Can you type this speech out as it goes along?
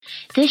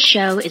This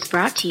show is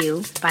brought to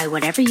you by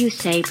Whatever You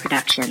Say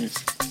Productions,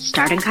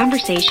 starting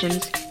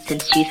conversations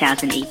since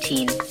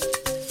 2018.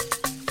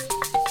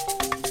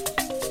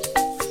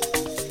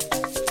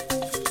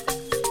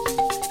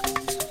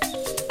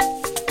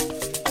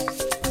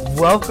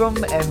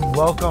 Welcome and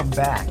welcome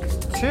back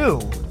to,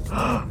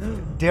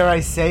 dare I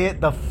say it,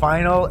 the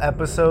final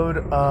episode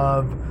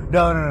of,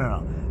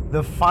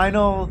 the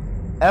final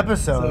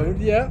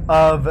episode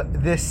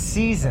of this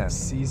season,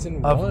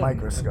 Season of 1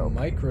 Microscope. of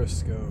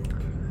Microscope.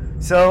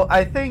 So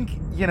I think,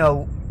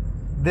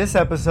 this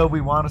episode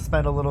we want to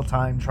spend a little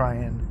time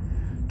trying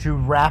to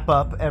wrap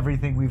up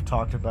everything we've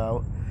talked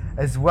about,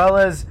 as well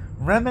as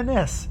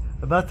reminisce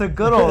about the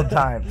good old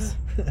times.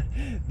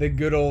 The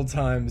good old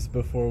times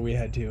before we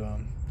had to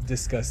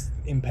discuss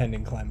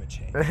impending climate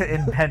change.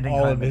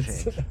 Climate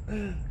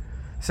change.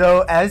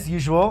 So, as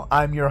usual,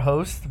 I'm your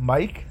host,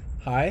 Mike.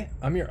 Hi,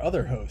 I'm your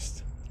other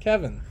host,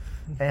 Kevin.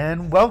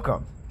 And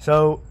welcome.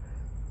 So,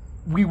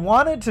 we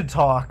wanted to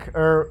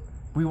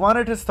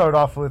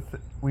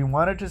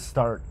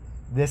start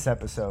this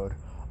episode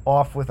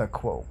off with a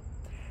quote.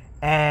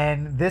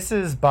 And this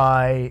is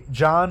by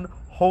John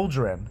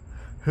Holdren,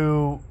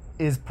 who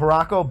was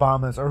Barack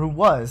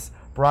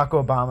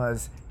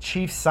Obama's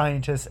chief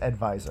scientist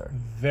advisor.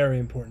 Very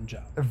important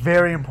job. A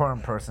very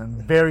important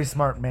person, very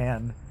smart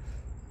man.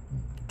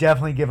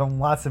 Definitely give him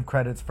lots of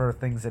credits for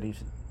things that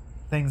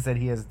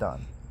he has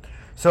done.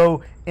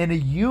 So, in a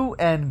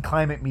UN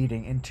climate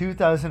meeting in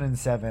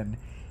 2007,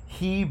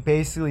 he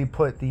basically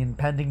put the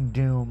impending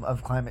doom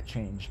of climate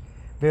change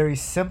very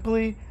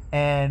simply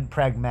and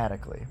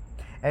pragmatically.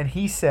 And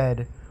he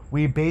said,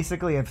 we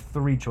basically have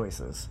three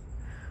choices.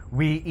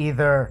 We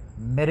either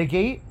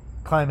mitigate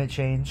climate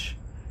change,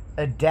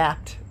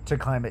 adapt to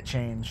climate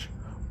change,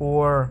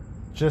 or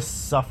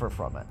just suffer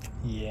from it.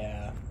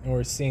 Yeah,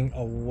 we're seeing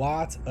a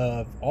lot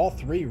of all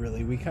three,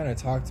 really. We kind of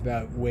talked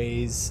about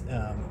ways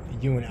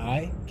you and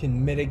I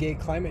can mitigate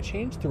climate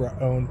change through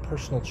our own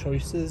personal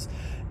choices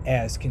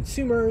as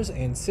consumers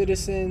and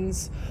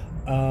citizens.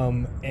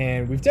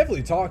 And we've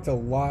definitely talked a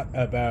lot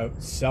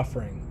about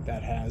suffering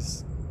that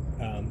has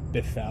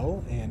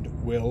befell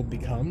and will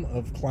become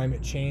of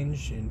climate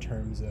change in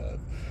terms of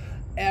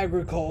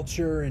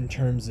agriculture, in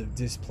terms of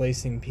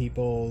displacing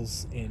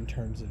peoples, in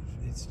terms of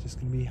it's just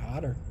going to be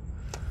hotter.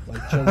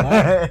 Like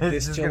July,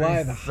 this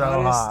July, the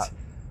hottest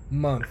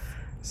month.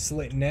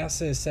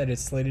 NASA has said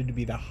it's slated to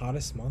be the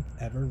hottest month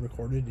ever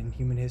recorded in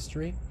human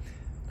history,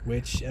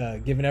 which,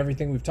 given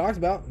everything we've talked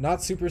about,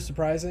 not super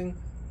surprising,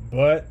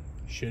 but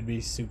should be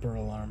super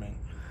alarming.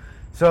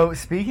 So,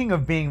 speaking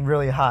of being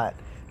really hot,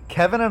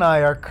 Kevin and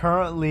I are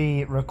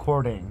currently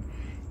recording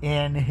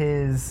in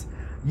his,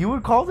 you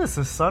would call this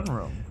a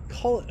sunroom.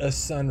 Call it a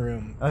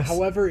sunroom.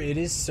 However, it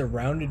is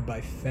surrounded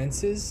by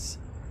fences,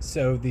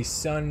 so the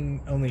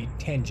sun only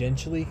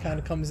tangentially kind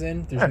of comes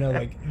in. There's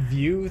no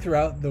view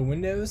throughout the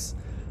windows,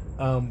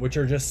 which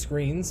are just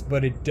screens,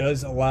 but it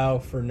does allow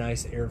for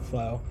nice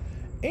airflow.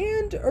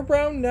 And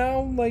around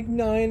now,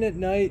 9 at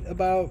night,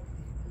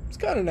 it's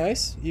kind of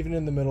nice, even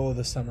in the middle of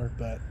the summer,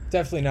 but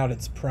definitely not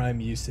its prime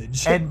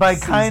usage. And by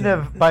kind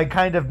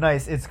of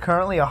nice, it's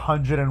currently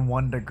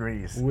 101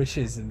 degrees, which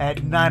is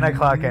at 9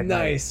 o'clock at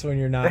night. Nice when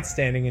you're not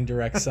standing in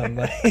direct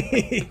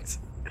sunlight.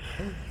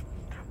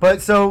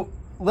 But so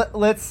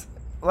let's,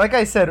 like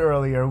I said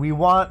earlier, we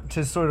want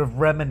to sort of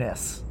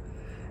reminisce,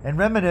 and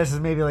reminisce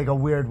is maybe a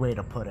weird way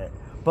to put it,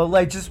 but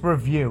just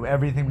review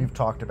everything we've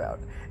talked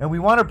about, and we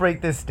want to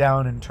break this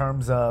down in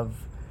terms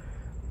of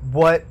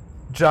what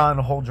John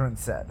Holdren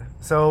said.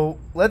 So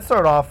let's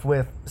start off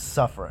with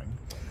suffering,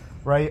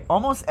 right?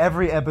 Almost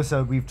every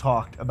episode we've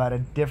talked about a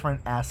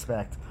different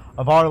aspect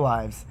of our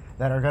lives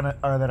that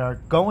are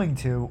going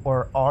to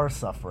or are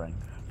suffering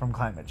from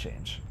climate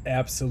change.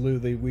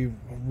 Absolutely. We've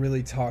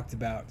really talked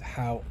about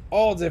how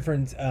all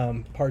different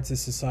parts of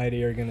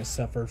society are going to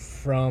suffer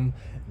from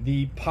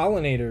the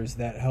pollinators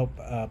that help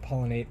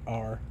pollinate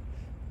our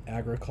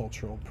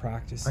agricultural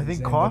practices. I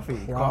think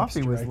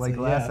coffee was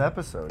last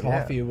episode.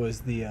 Coffee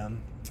was the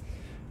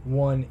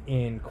one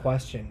in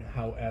question.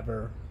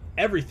 However,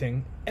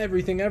 everything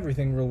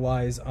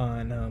relies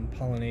on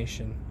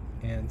pollination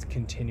and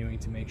continuing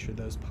to make sure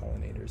those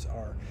pollinators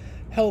are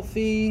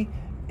healthy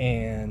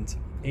and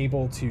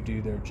able to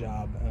do their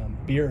job.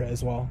 Beer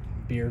as well.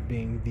 Beer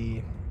being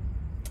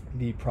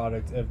the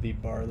product of the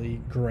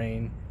barley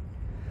grain,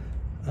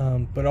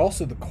 but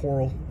also the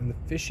coral and the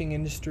fishing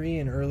industry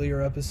in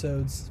earlier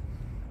episodes.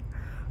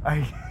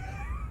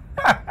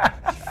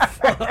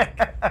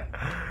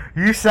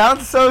 You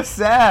sound so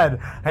sad.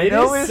 I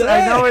know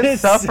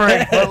it's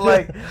suffering, sad.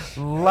 But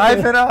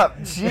liven up.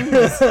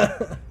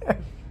 Jeez.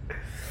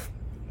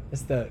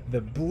 It's the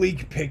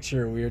bleak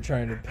picture we were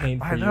trying to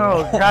paint for you. I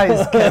know,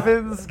 guys.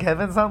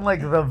 Kevin's on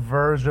the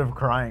verge of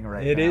crying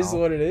right now. It is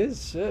what it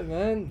is. Shit,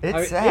 man.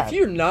 It's sad. If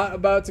you're not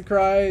about to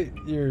cry,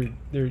 you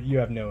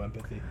have no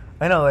empathy.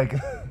 I know,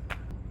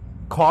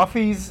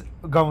 coffee's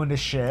going to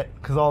shit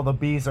because all the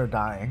bees are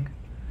dying.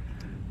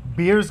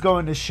 Beer's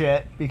going to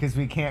shit because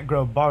we can't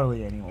grow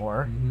barley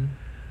anymore. Mm-hmm.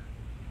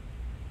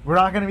 We're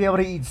not going to be able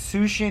to eat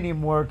sushi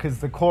anymore because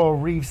the coral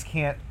reefs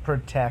can't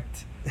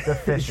protect the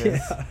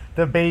fishes,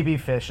 the baby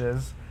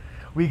fishes.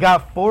 We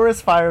got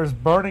forest fires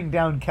burning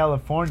down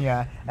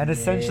California and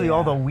essentially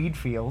all the weed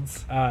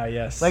fields.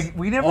 Yes. Like,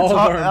 we never all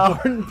talk our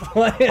important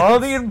plants. all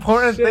the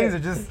important Shit. things are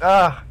just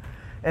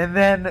and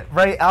then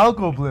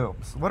algal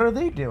blooms. What are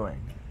they doing?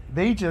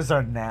 They just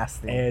are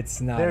nasty.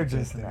 It's not. They're a good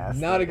just thing.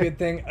 nasty. Not a good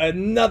thing.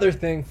 Another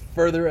thing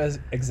further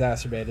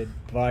exacerbated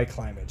by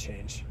climate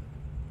change.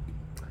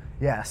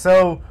 Yeah.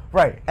 So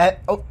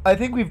I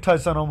think we've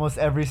touched on almost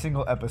every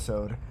single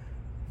episode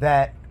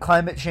that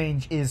climate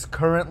change is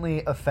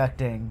currently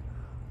affecting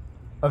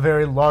a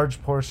very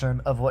large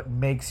portion of what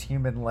makes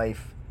human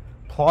life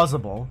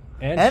plausible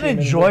and human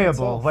enjoyable.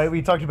 itself. Right?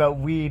 We talked about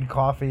weed,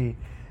 coffee,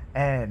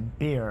 and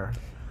beer.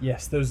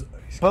 Yes, those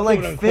But, like,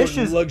 quote-unquote fish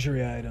is-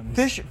 luxury items.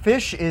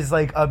 Fish is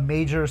like a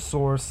major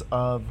source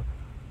of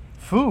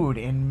food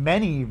in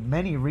many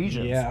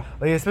regions. Yeah.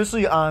 Like,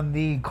 especially on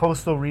the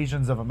coastal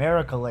regions of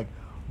America, like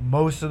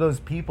most of those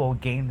people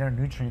gain their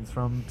nutrients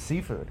from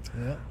seafood.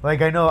 Yeah.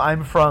 Like, I know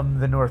I'm from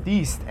the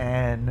Northeast,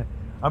 and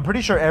I'm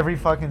pretty sure every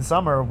fucking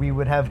summer we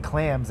would have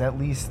clams at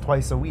least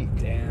twice a week.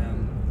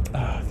 Damn.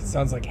 It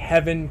sounds like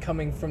heaven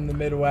coming from the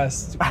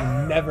Midwest. We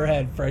never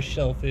had fresh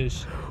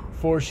shellfish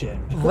for shit.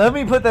 Let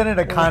me put that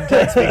into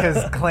context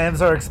because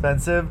clams are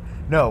expensive.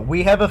 No,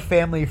 we have a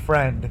family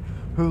friend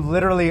who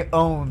literally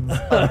owns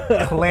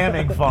a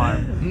clamming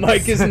farm.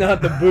 Mike is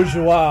not the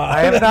bourgeois.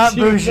 I am not that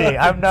you bougie. guys-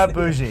 I'm not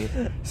bougie.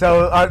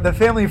 So the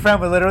family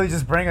friend would literally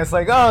just bring us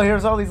like, oh,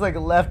 here's all these like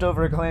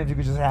leftover clams. You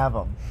could just have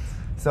them.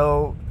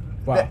 So,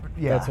 Wow,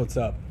 yeah. that's what's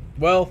up.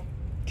 Well,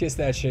 kiss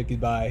that shit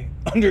goodbye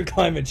under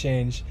climate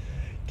change,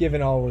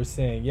 given all we're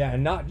seeing. Yeah,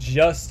 and not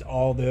just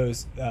all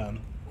those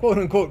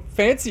quote-unquote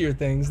fancier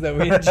things that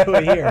we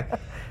enjoy here.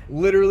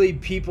 Literally,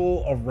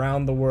 people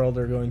around the world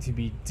are going to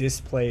be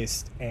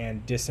displaced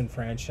and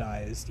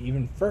disenfranchised,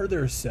 even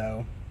further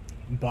so,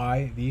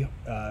 by the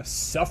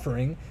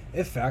suffering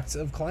effects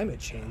of climate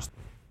change.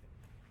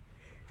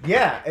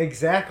 Yeah,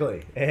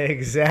 exactly.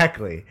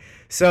 Exactly.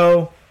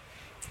 So,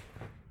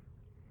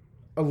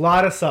 a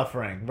lot of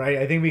suffering, right?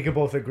 I think we could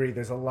both agree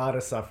there's a lot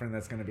of suffering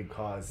that's going to be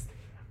caused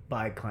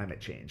by climate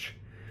change.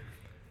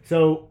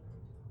 So,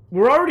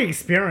 we're already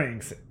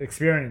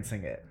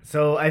experiencing it.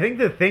 So, I think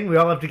the thing we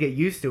all have to get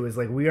used to is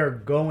like we are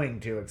going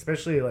to,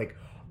 especially like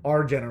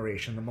our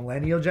generation, the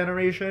millennial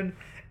generation,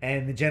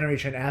 and the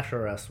generation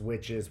after us,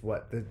 which is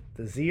what, the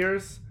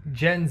Zers?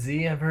 Gen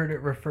Z, I've heard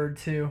it referred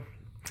to.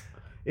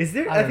 Is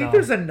there? I I don't think know.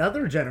 there's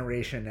another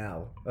generation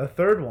now, a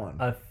third one.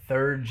 A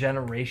third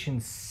generation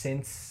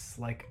since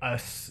like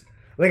us.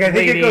 Like I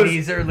think late it goes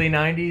 80s, early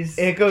 90s.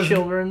 it goes-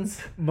 children's.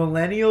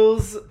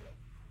 millennials,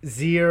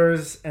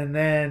 Zers, and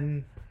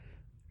then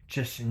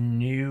Just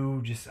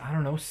new, I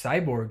don't know,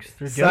 cyborgs.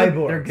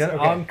 Cyborgs, They're gonna,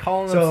 okay. I'm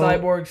calling them So-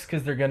 cyborgs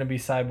because they're gonna be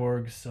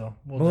cyborgs. So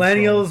we'll just roll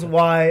millennials, with it.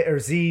 Y or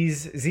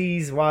Z's,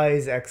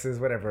 Y's, X's,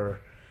 whatever.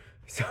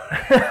 So,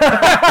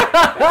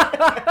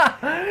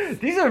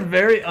 These are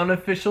very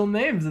unofficial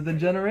names of the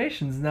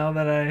generations. Now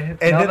that I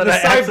then now that the I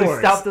actually cyborgs.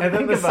 stopped to And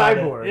then think the about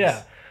cyborgs.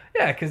 it.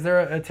 Yeah, because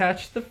they're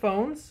attached to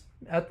phones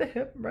at the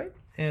hip, right?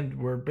 And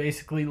we're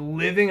basically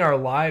living our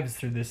lives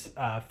through this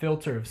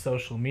filter of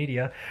social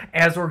media.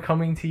 As we're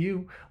coming to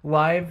you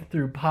live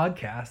through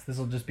podcasts, this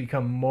will just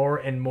become more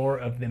and more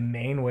of the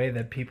main way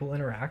that people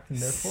interact. And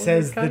therefore,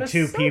 says they're the kinda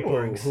two people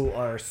cyborgs. who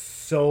are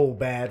so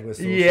bad with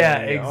social Yeah,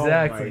 media. Oh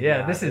exactly. my Yeah,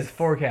 God. this is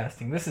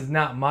forecasting. This is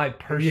not my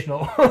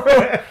personal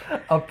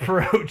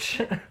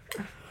approach.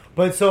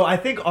 But so I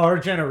think our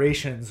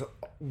generations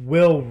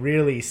will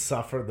really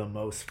suffer the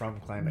most from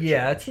climate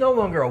Yeah, change. it's no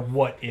longer a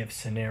what if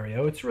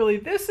scenario. It's really,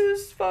 this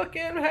is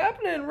fucking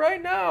happening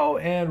right now,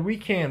 and we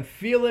can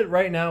feel it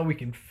right now. We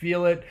can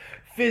feel it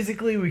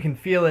physically, we can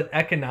feel it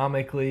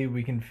economically,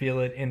 we can feel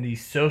it in the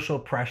social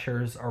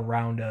pressures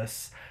around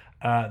us.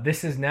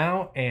 This is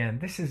now,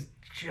 and this is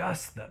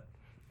just the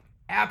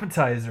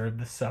appetizer of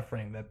the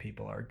suffering that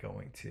people are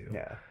going to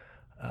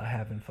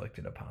have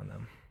inflicted upon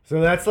them. So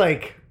that's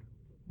like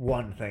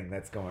one thing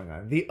that's going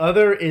on. The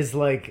other is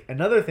like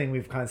another thing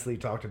we've constantly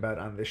talked about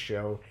on this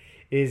show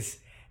is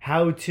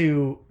how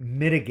to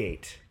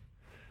mitigate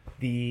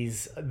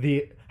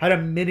how to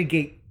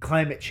mitigate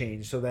climate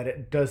change so that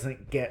it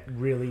doesn't get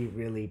really,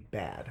 really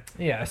bad.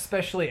 Yeah,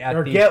 especially at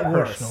Or the get personal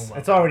worse. level.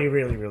 It's already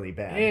really, really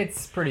bad.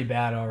 It's pretty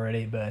bad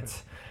already,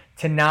 but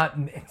to not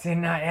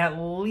at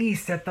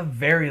least, at the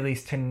very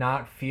least, to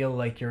not feel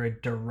like you're a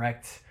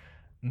direct,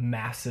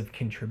 massive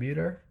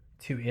contributor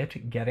to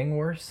it getting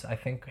worse, I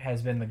think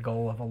has been the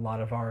goal of a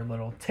lot of our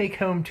little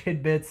take-home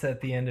tidbits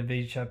at the end of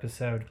each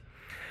episode.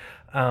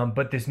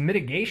 But this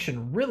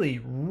mitigation really,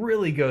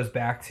 really goes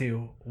back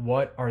to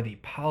what are the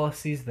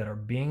policies that are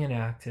being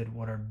enacted,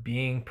 what are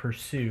being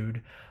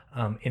pursued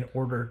in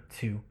order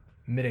to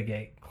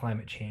mitigate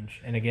climate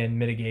change. And again,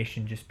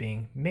 mitigation just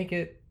being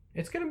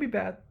it's going to be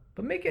bad,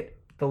 but make it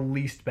the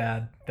least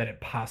bad that it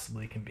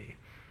possibly can be.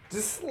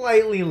 Just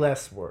slightly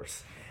less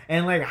worse.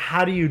 And like,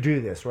 how do you do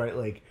this, right?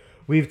 Like,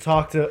 we've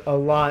talked a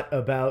lot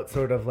about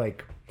sort of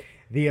like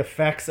the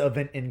effects of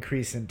an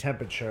increase in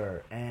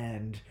temperature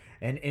and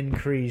an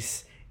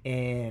increase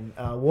in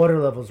water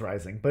levels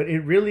rising. But it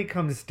really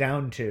comes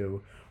down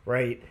to,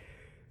 right,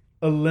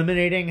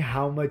 eliminating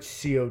how much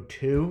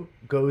CO2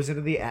 goes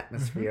into the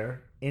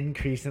atmosphere,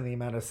 increasing the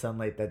amount of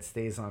sunlight that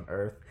stays on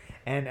Earth,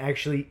 and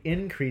actually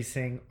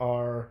increasing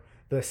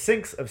the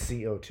sinks of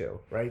CO2,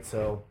 right?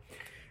 So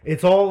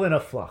it's all in a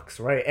flux,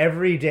 right?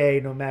 Every day,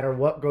 no matter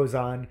what goes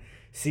on,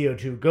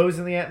 CO2 goes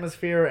in the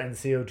atmosphere and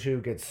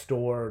CO2 gets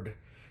stored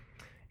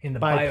in the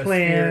by biosphere,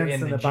 plants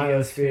in and the the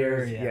biosphere.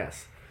 geosphere. Yeah.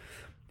 Yes.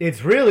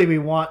 It's really, we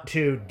want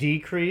to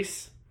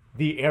decrease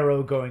the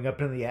arrow going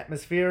up in the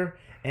atmosphere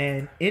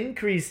and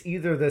increase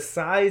either the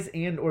size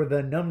and or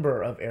the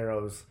number of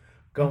arrows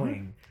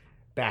going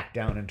back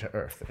down into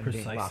Earth and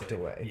being locked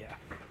away. Yeah.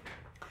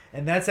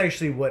 And that's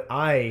actually what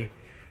I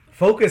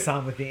focus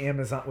on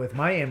with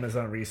my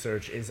Amazon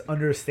research, is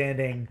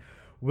understanding,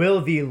 will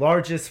the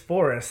largest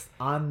forest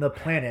on the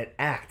planet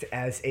act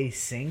as a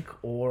sink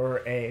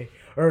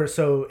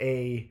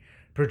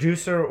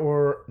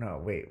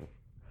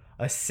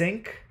a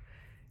sink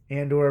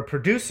and or a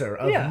producer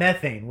of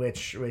methane,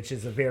 which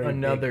is a very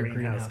another big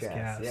greenhouse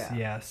gas.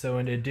 Yeah. So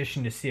in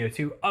addition to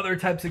CO2, other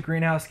types of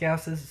greenhouse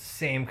gases,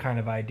 same kind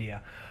of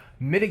idea.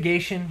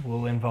 Mitigation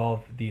will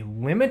involve the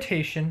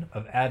limitation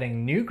of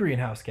adding new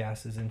greenhouse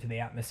gases into the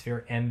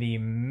atmosphere and the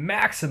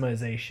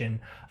maximization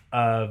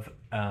of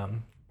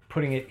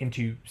putting it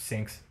into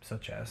sinks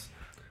such as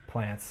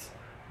plants,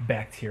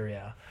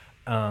 bacteria.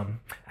 I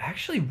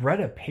actually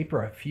read a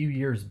paper a few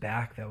years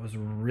back that was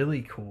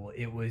really cool.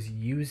 It was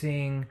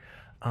using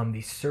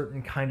these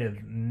certain kind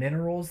of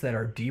minerals that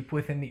are deep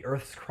within the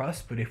Earth's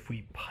crust, but if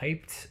we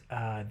piped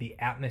the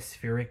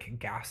atmospheric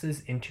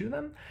gases into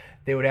them,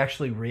 they would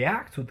actually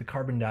react with the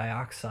carbon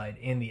dioxide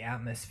in the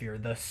atmosphere,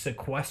 thus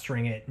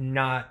sequestering it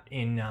not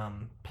in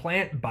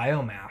plant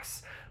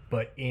biomass,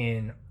 but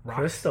in rocks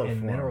Crystal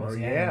and form, minerals.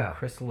 yeah.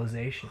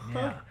 Crystallization.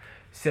 Yeah.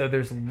 So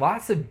there's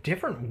lots of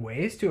different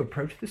ways to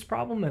approach this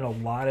problem, and a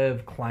lot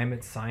of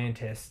climate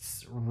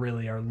scientists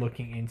really are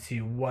looking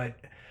into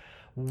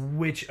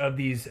which of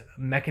these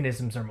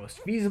mechanisms are most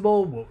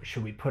feasible, what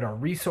should we put our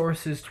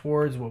resources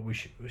towards, what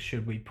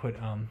should we put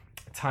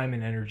time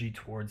and energy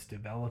towards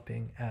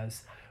developing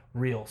as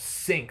real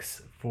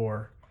sinks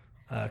for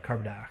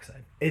carbon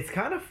dioxide. It's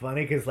kind of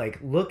funny because, like,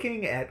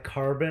 looking at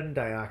carbon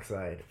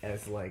dioxide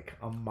as like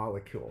a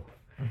molecule,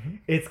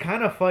 it's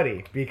kind of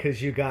funny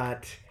because you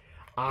got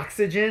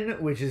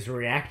oxygen, which is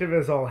reactive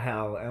as all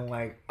hell, and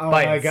like, oh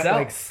By my god, itself.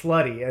 like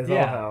slutty as all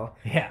hell.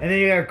 Yeah. And then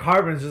you got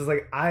carbons, just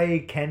like,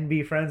 I can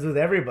be friends with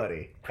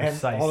everybody,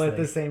 Precisely. and all at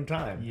the same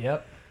time.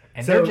 Yep.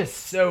 And So- they're just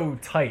so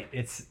tight.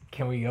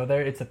 Can we go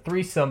there? It's a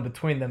threesome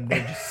between them.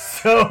 They're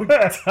just so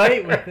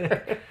tight with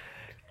it.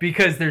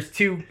 Because there's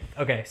two.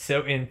 Okay,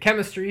 so in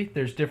chemistry,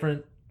 there's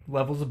different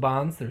levels of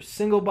bonds. There's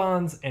single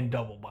bonds and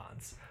double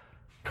bonds.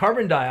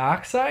 Carbon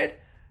dioxide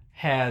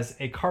has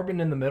a carbon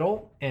in the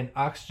middle and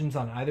oxygens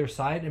on either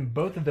side, and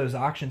both of those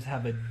oxygens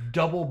have a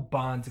double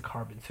bond to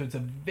carbon. So it's a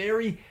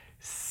very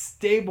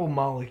stable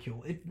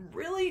molecule. It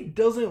really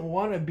doesn't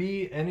want to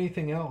be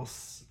anything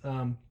else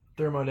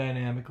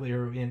thermodynamically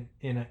or in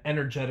an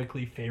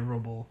energetically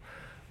favorable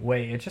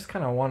way. It just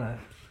kind of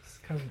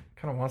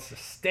wants to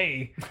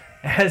stay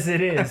as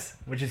it is,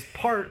 which is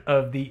part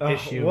of the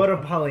issue. What a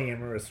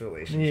polyamorous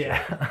relationship.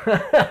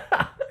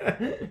 Yeah.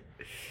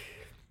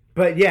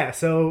 But yeah,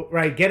 so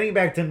right, getting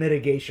back to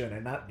mitigation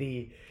and not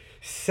the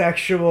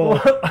sexual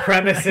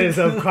premises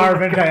of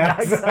carbon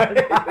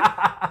dioxide.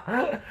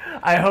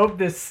 I hope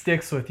this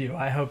sticks with you.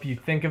 I hope you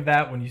think of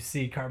that when you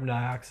see carbon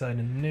dioxide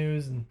in the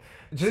news and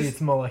see its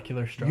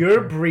molecular structure.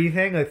 You're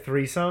breathing a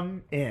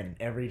threesome in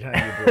every time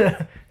you breathe.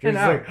 You're And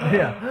just out.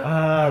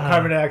 like,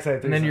 carbon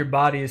dioxide threesome. And then your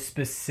body is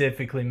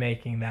specifically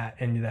making that,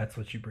 and that's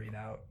what you breathe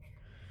out.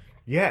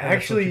 Yeah, That's what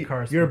actually, your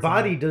car your spits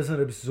body out.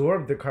 doesn't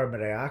absorb the carbon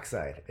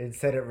dioxide.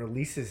 Instead, it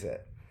releases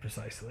it.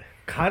 Precisely.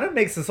 Kind of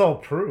makes us all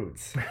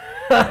prudes.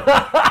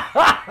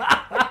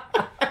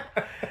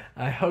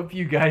 I hope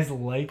you guys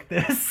like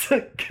this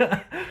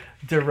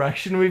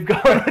direction we've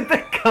gone with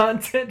the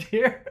content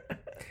here.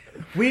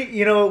 We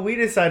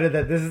decided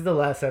that this is the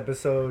last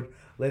episode.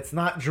 Let's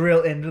not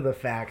drill into the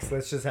facts.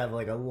 Let's just have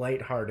like a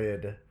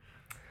lighthearted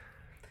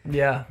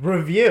Yeah.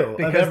 review of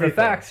Because everything. the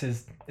facts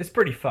it's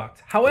pretty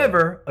fucked.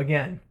 However,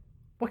 again,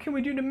 what can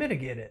we do to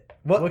mitigate it?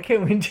 What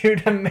can we do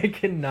to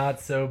make it not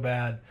so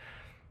bad?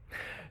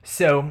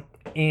 So,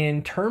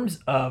 in terms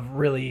of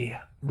really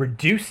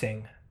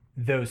reducing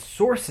those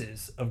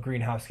sources of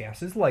greenhouse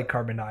gases like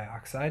carbon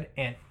dioxide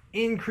and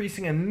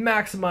increasing and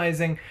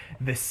maximizing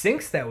the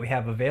sinks that we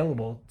have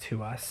available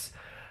to us,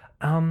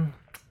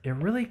 it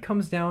really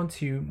comes down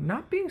to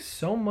not being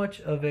so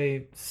much of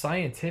a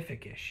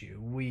scientific issue.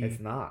 It's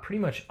not. Pretty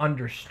much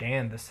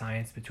understand the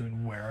science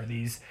between where are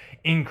these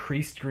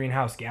increased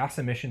greenhouse gas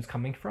emissions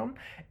coming from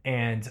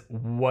and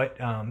what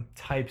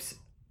parts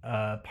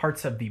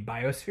of the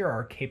biosphere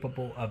are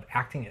capable of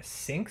acting as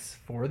sinks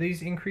for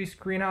these increased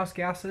greenhouse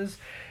gases.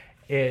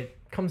 It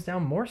comes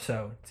down more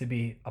so to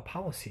be a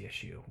policy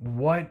issue.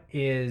 What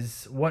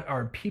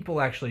are people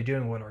actually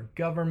doing? What are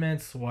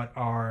governments? What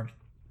are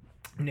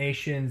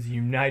nations,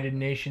 United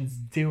Nations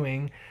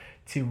doing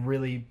to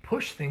really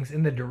push things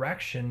in the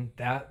direction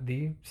that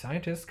the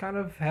scientists kind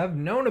of have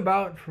known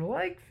about for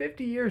like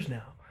 50 years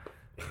now?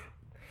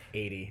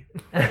 80.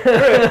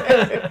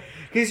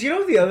 Because you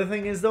know the other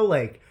thing is though,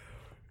 like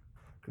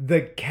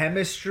the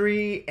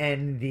chemistry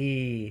and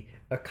the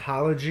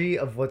ecology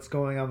of what's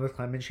going on with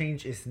climate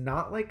change is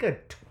not like a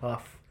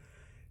tough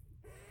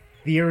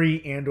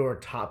theory and or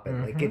topic.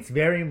 Like it's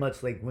very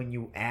much like when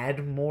you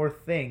add more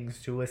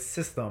things to a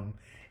system,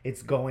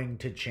 it's going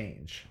to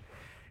change.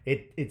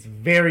 It's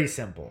very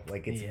simple.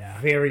 Like it's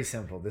very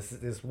simple.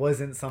 This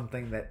wasn't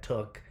something that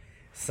took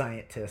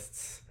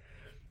scientists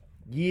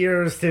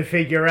years to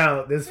figure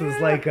out. This was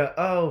like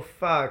oh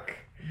fuck.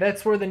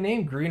 That's where the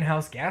name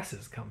greenhouse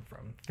gases come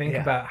from. Think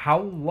about how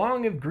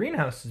long have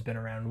greenhouses been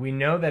around. We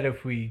know that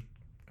if we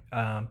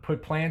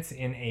put plants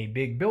in a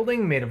big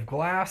building made of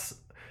glass,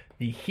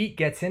 the heat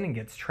gets in and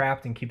gets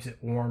trapped and keeps it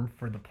warm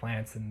for the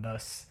plants, and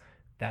thus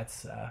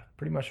that's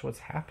pretty much what's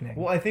happening.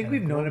 Well, I think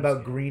we've known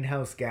about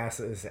greenhouse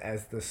gases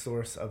as the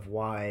source of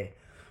why.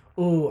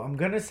 Oh, I'm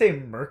going to say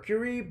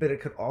Mercury, but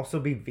it could also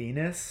be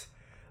Venus.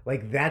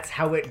 Like, that's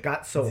how it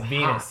got so hot.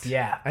 Venus,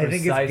 yeah. I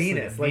think it's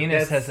Venus. Like,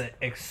 Venus has an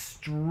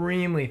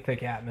extremely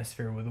thick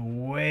atmosphere with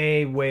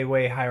way, way,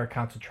 way higher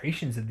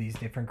concentrations of these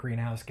different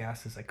greenhouse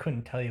gases. I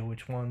couldn't tell you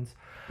which ones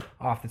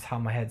off the top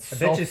of my head. I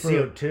bet you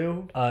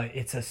CO2.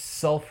 It's a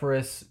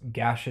sulfurous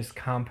gaseous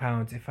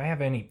compound. If I have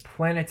any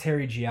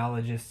planetary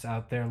geologists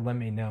out there, let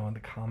me know in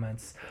the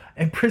comments.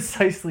 And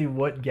precisely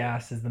what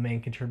gas is the main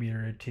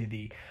contributor to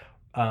the,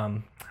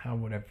 how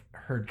would I've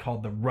heard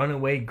called the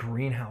runaway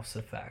greenhouse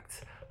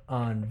effect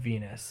on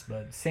Venus,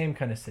 but same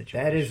kind of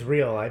situation. That is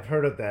real. I've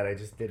heard of that. I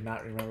just did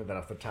not remember that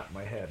off the top of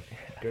my head.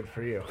 Good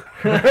for you.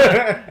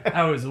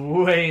 I was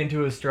way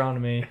into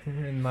astronomy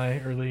in my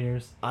early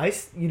years.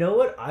 You know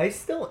what? I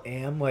still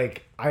am.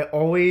 Like, I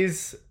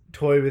always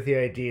toy with the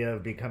idea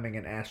of becoming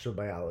an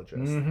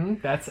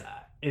astrobiologist.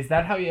 Is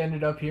that how you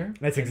ended up here?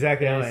 That's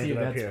exactly how I ended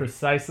up here. That's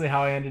precisely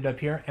how I ended up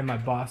here. And my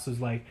boss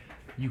was like,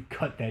 "You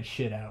cut that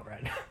shit out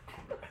right now."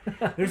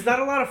 There's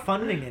not a lot of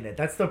funding in it.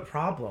 That's the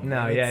problem.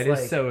 No, it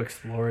is so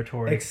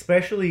exploratory.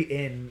 Especially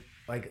in,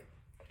 like,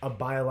 a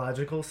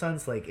biological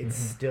sense. Like, it's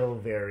still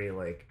very,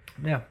 like...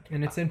 Yeah,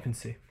 in its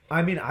infancy.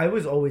 I mean, I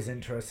was always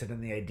interested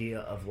in the idea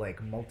of,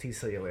 like,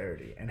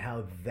 multicellularity and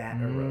how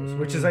that arose.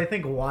 Which is, I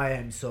think, why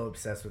I'm so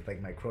obsessed with,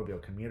 like,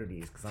 microbial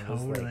communities. Because I'm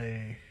just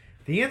like...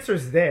 The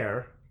answer's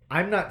there.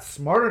 I'm not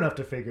smart enough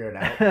to figure it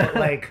out. But,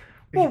 like...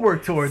 We'll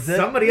work towards it.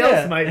 Somebody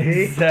else might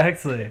be.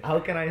 Exactly. How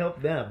can I help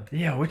them?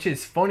 Yeah, which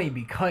is funny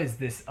because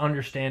this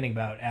understanding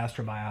about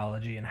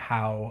astrobiology and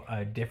how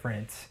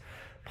different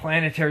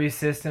planetary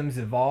systems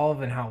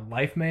evolve and how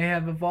life may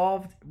have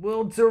evolved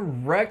will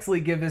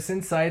directly give us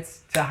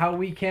insights to how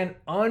we can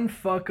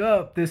unfuck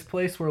up this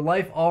place where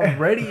life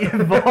already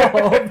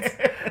evolved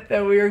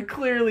that we are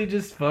clearly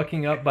just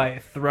fucking up by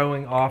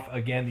throwing off,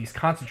 again, these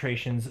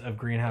concentrations of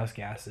greenhouse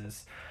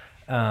gases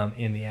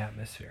in the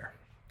atmosphere.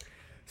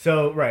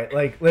 So, right,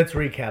 like, let's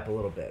recap a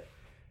little bit.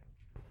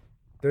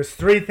 There's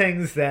 3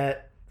 things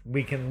that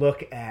we can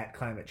look at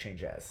climate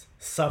change as.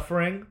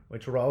 Suffering,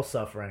 which we're all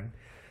suffering.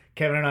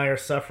 Kevin and I are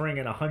suffering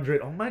at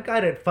 100. Oh my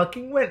god, it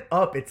fucking went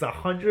up. It's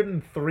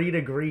 103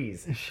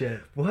 degrees.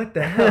 Shit. What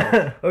the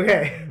hell?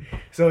 Okay,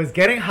 so it's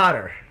getting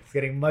hotter. It's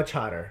getting much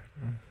hotter.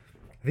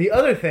 The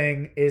other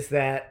thing is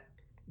that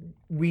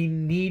we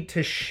need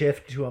to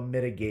shift to a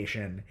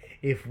mitigation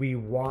if we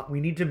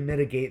need to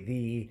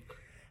mitigate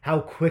how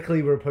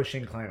quickly we're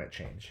pushing climate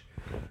change.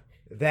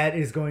 That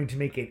is going to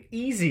make it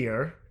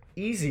easier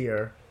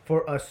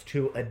for us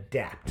to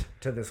adapt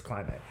to this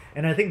climate.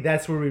 And I think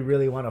that's where we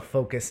really want to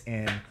focus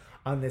in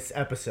on this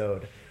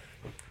episode.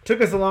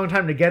 Took us a long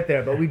time to get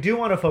there, but we do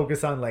want to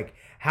focus on, like,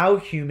 how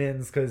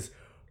humans, because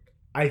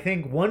I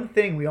think one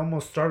thing we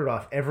almost started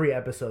off every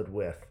episode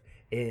with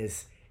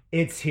is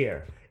it's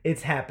here.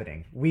 It's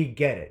happening. We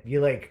get it.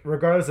 You, like,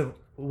 regardless of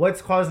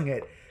what's causing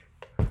it,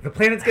 the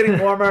planet's getting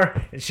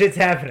warmer and shit's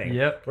happening.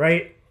 Yep.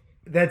 Right?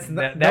 That's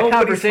not, that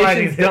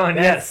conversation's done.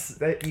 Yes.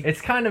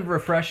 It's kind of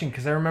refreshing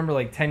because I remember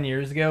like 10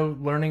 years ago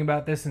learning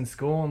about this in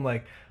school and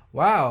like,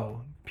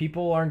 wow,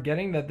 people aren't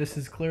getting that this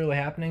is clearly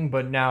happening.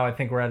 But now I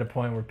think we're at a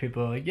point where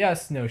people are like,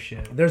 yes, no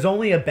shit. There's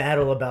only a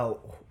battle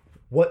about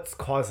what's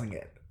causing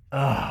it.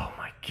 Oh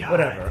my god.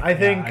 Whatever. I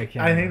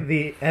think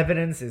the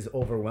evidence is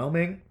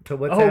overwhelming to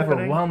what's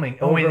overwhelming.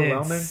 happening.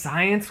 Overwhelming. In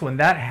science, when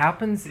that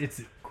happens,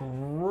 it's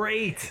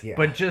great,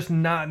 but just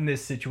not in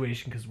this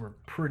situation because we're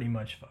pretty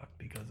much fucked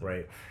because of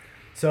it.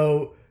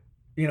 So,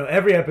 you know,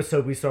 every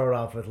episode we start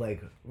off with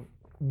like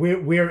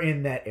we're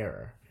in that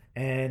era,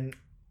 and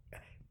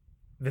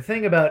the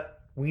thing about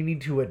we need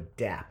to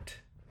adapt.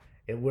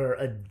 We're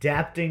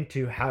adapting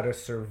to how to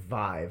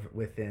survive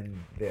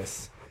within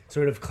this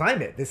sort of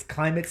climate, this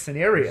climate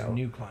scenario, this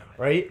new climate,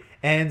 right?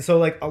 And so,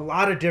 like, a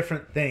lot of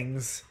different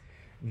things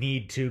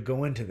need to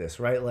go into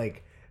this, right?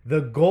 Like, the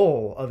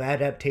goal of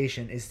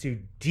adaptation is to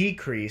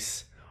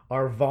decrease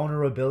our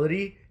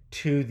vulnerability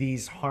to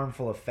these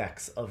harmful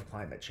effects of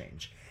climate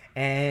change.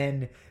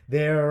 And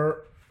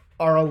there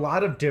are a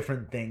lot of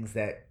different things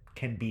that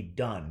can be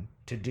done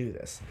to do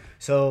this.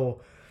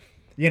 So,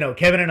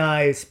 Kevin and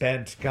I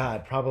spent,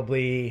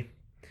 probably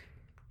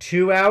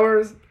 2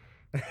 hours.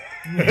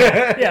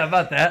 Yeah,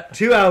 about that.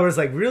 2 hours,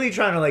 really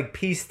trying to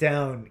piece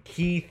down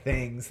key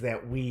things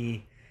that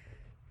we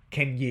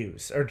can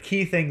use, or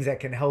key things that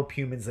can help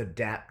humans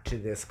adapt to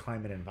this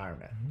climate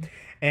environment. Mm-hmm.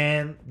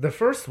 And the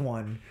first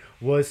one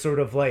was sort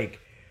of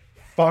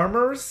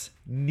farmers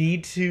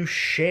need to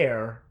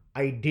share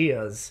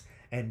ideas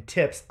and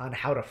tips on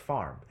how to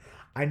farm.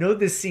 I know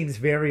this seems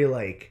very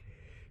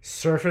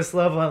surface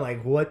level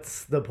and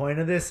what's the point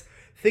of this?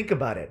 Think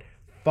about it.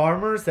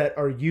 Farmers that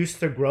are used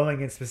to growing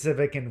in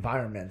specific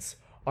environments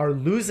are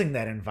losing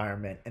that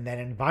environment, and that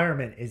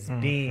environment is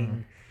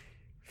being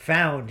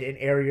found in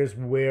areas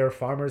where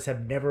farmers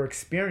have never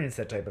experienced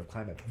that type of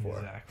climate before.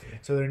 Exactly.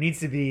 So there needs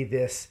to be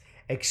this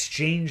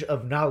exchange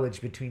of knowledge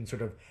between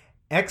sort of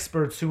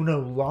experts who no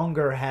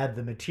longer have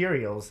the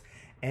materials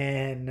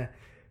and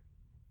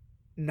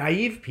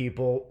naive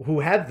people who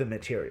have the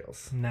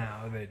materials.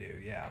 Now they do,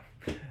 yeah.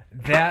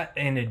 That,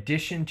 in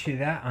addition to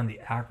that, on the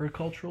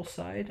agricultural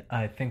side,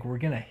 I think we're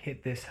going to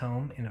hit this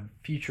home in a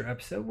future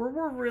episode where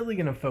we're really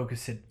going to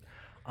focus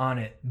on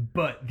it.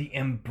 But the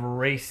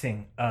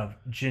embracing of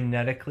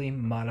genetically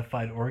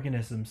modified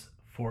organisms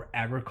for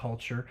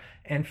agriculture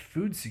and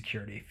food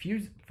security.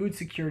 Food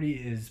security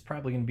is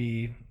probably going to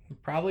be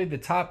the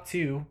top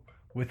two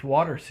with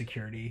water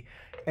security.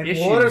 And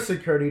issues. Water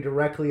security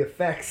directly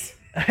affects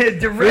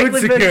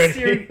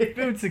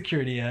food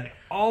security. And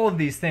all of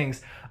these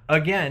things,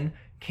 again,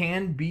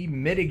 can be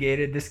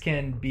mitigated. This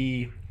can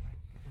be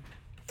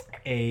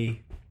a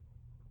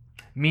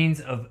means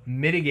of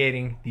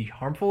mitigating the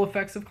harmful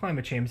effects of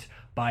climate change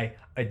by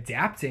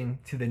adapting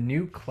to the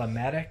new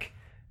climatic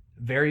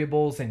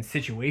variables and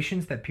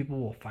situations that people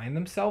will find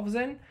themselves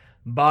in,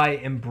 by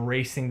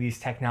embracing these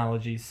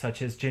technologies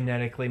such as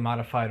genetically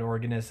modified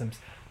organisms,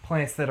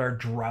 plants that are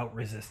drought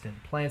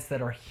resistant, plants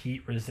that are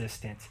heat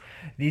resistant.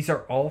 These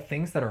are all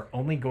things that are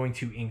only going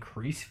to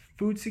increase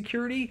food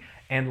security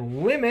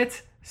and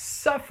limit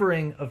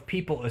suffering of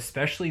people,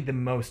 especially the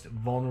most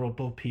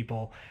vulnerable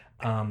people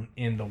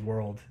in the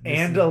world.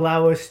 And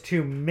allow us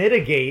to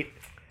mitigate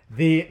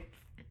the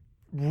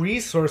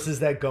resources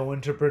that go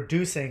into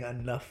producing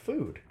enough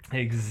food.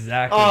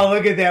 Exactly. Oh,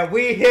 look at that.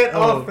 We hit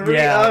all three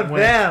of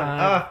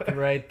them.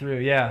 Right through,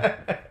 yeah.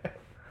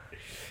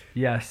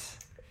 Yes.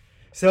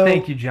 So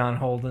thank you, John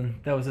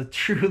Holden. That was a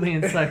truly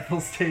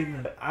insightful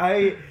statement.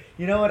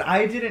 You know what?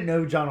 I didn't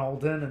know John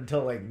Holden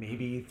until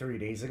maybe 3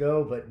 days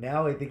ago, but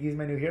now I think he's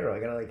my new hero. I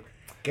gotta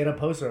get a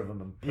poster of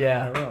him in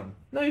my room.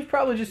 No, you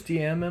probably just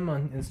DM him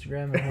on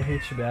Instagram and he'll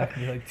hit you back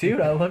and be like, dude,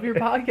 I love your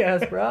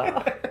podcast,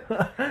 bro.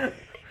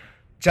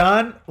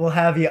 John, we'll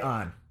have you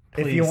on.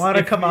 Please. If you want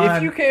to come on.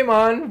 If you came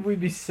on, we'd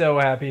be so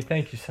happy.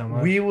 Thank you so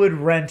much. We would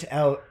rent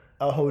out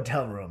a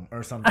hotel room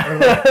or something.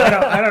 Or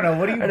I don't know.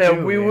 What do you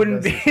do? We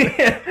wouldn't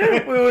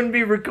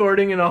be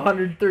recording in a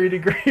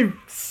 103-degree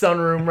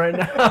sunroom right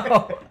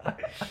now.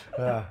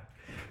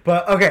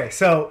 But okay,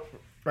 so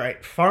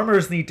right,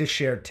 farmers need to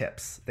share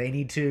tips. They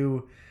need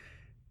to.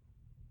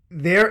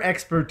 Their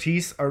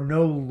expertise are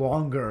no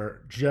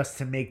longer just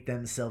to make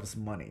themselves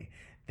money.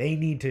 They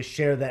need to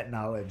share that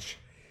knowledge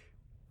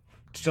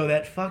so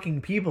that fucking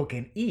people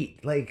can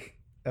eat.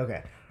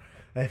 Okay,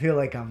 I feel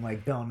like I'm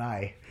like Bill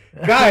Nye.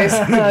 Guys,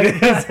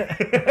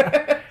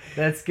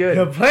 that's good.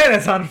 The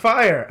planet's on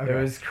fire. Okay. It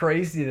was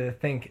crazy to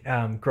think,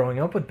 growing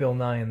up with Bill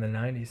Nye in the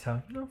 90s,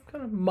 how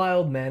kind of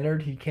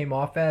mild-mannered he came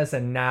off as,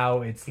 and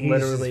now it's he's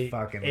literally just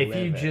fucking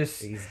he's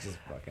just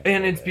fucking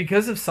and it's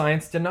because of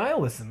science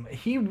denialism.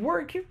 He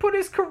put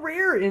his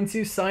career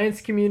into science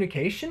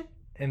communication,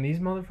 and these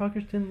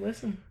motherfuckers didn't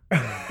listen.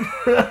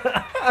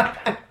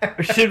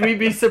 Should we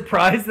be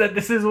surprised that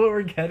this is what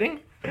we're getting?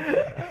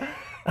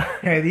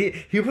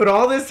 He put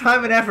all this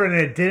time and effort and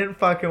it didn't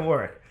fucking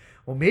work.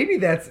 Well, maybe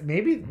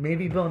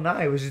Bill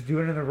Nye was just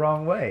doing it the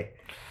wrong way.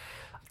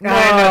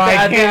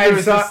 I can't.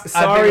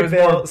 Sorry,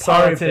 Bill.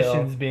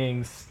 Politicians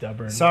being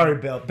stubborn. Sorry,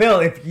 Bill. Bill,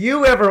 if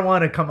you ever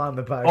want to come on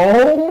the podcast,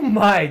 oh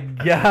my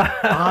god,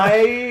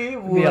 I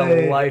would be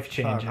a life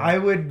changer. I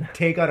would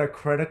take out a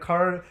credit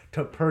card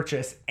to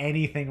purchase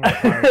anything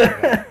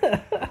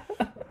required.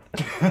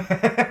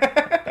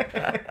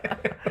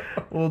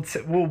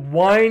 We'll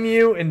wine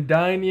you and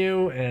dine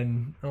you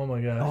and oh my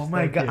gosh. Oh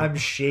my god, I'm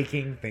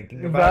shaking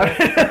thinking about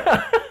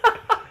it.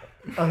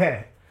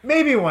 Okay,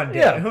 maybe one day.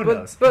 Yeah, who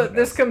knows? But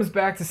this comes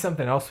back to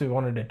something else we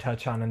wanted to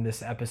touch on in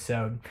this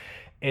episode,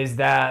 is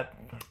that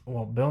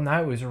Bill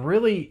Nye was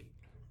really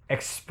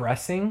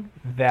expressing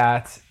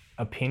that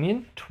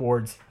opinion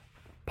towards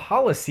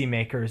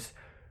policymakers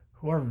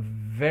who are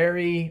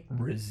very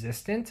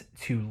resistant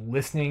to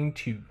listening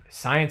to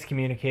science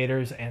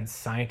communicators and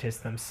scientists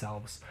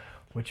themselves.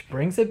 Which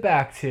brings it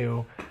back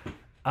to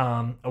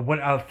what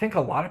I think a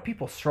lot of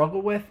people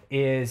struggle with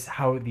is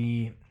how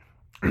the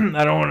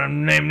I don't want to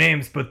name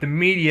names, but the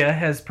media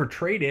has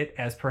portrayed it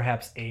as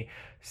perhaps a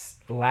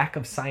lack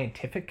of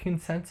scientific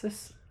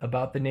consensus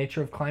about the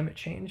nature of climate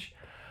change,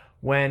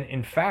 when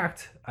in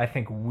fact, I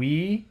think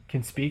we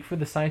can speak for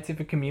the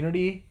scientific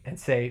community and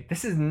say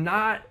this is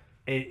not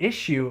an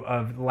issue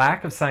of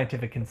lack of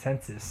scientific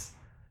consensus,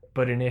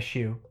 but an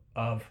issue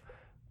of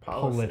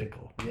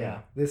political. Yeah.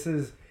 This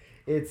is,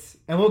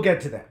 and we'll get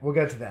to that.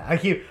 I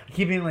keep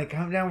being like,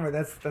 calm down, where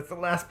that's the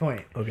last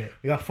point. Okay.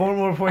 We got 4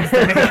 more points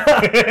to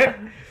make.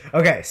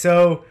 Okay,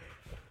 so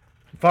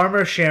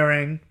farmer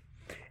sharing,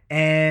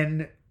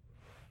 and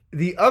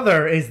the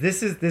other is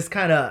this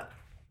kind of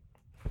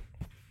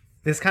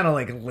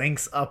like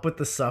links up with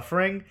the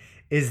suffering,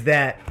 is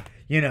that,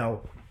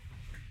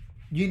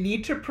 you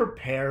need to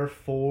prepare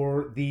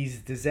for these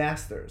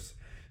disasters.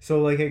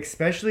 So like,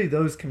 especially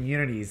those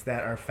communities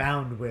that are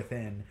found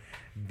within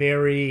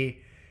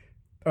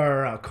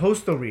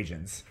coastal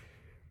regions.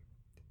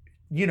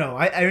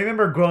 I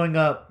remember growing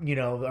up,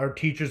 our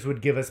teachers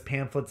would give us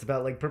pamphlets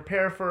about like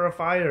prepare for a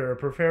fire or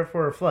prepare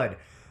for a flood.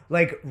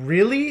 Like,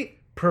 really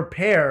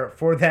prepare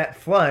for that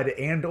flood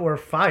and or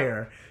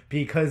fire,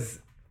 because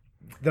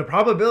the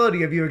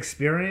probability of you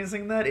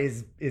experiencing that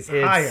is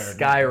higher.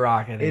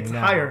 Skyrocketing. It's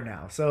higher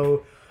now.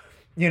 So,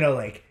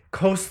 like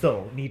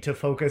coastal need to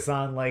focus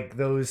on like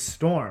those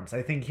storms.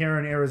 I think here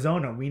in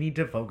Arizona, we need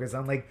to focus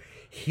on like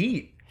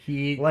heat,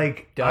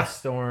 like dust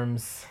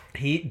storms.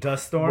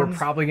 We're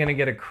probably going to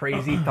get a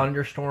crazy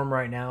thunderstorm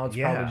right now. It's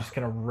probably just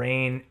going to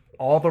rain.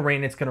 All the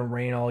rain it's going to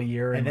rain all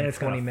year, and then it's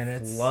 20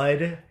 minutes.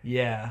 Flood.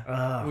 Yeah.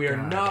 Oh, we are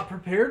not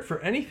prepared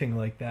for anything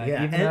like that,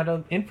 even and, at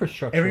an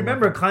infrastructure. And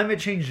remember, level. climate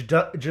change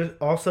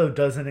also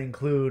doesn't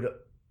include,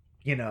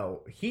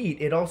 heat.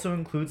 It also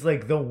includes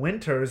like the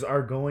winters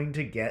are going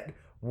to get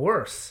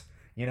worse.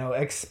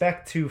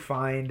 Expect to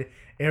find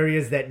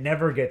areas that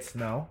never get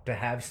snow to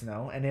have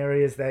snow, and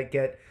areas that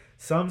get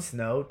some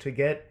snow to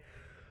get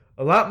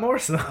a lot more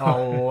snow.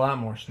 A lot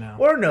more snow.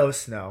 Or no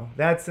snow.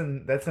 That's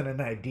in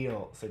an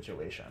ideal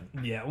situation.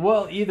 Yeah,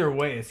 well, either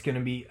way, it's going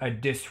to be a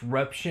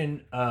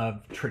disruption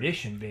of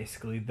tradition,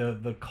 basically.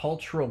 The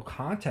cultural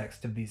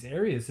context of these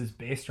areas is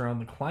based around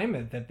the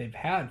climate that they've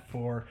had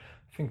for,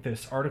 I think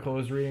this article I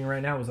was reading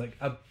right now was like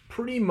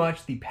pretty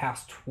much the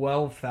past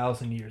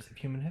 12,000 years of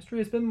human history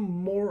has been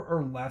more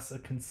or less a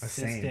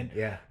consistent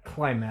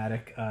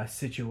climatic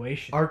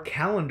situation. Our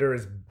calendar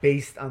is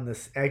based on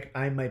this.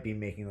 I might be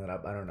making that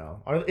up. I don't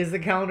know. Is the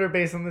calendar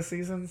based on the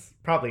seasons?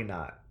 Probably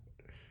not.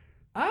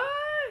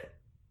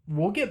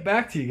 We'll get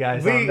back to you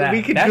guys on that.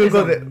 We could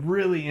Google that.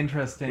 Really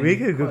interesting. We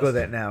could Google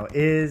that now.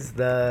 Is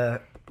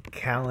the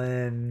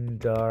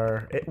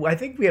calendar? I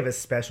think we have a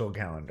special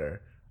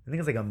calendar. I think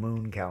it's like a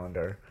moon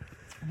calendar.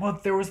 Well,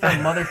 there was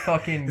that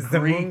motherfucking the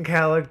moon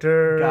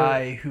calendar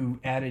guy who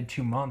added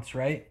 2 months,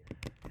 right?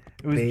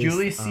 It was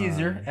Julius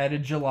Caesar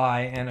added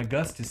July, and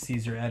Augustus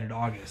Caesar added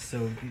August.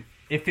 So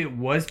if it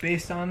was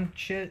based on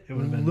shit, it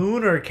would have been...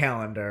 Lunar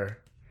calendar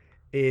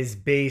is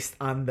based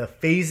on the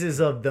phases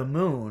of the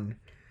moon,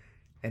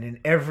 and in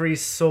every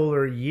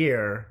solar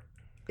year,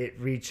 it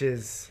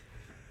reaches...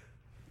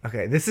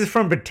 Okay, this is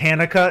from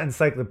Britannica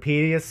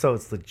Encyclopedia, so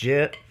it's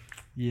legit.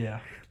 Yeah.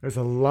 There's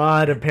a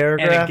lot of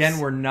paragraphs. And again,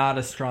 we're not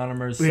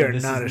astronomers, so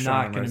this is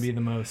not going to be the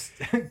most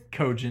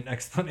cogent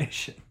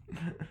explanation.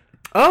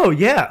 Oh,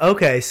 yeah.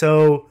 Okay,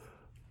 so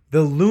the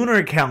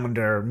lunar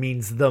calendar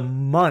means the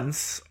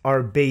months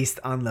are based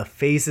on the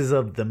phases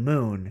of the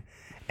moon,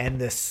 and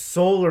the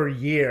solar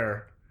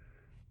year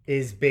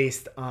is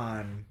based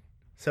on...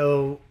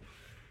 So,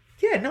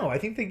 yeah, no, I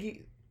think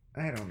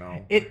I don't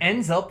know. It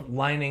ends up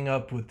lining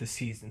up with the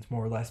seasons,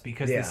 more or less,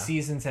 because the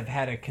seasons have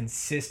had a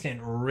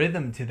consistent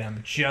rhythm to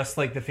them, just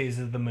like the phases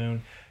of the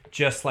moon,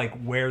 just like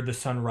where the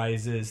sun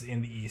rises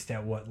in the east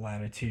at what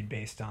latitude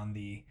based on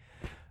the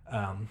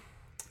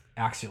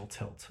axial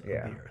tilt of the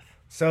Earth.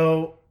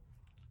 So,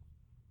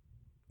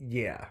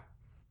 yeah.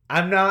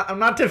 I'm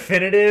not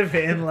definitive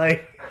in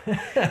like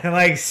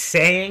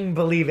saying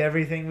believe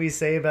everything we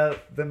say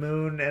about the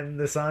moon and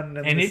the sun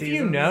and the if seasons.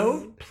 you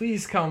know,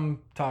 please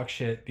come talk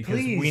shit, because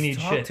we need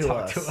shit to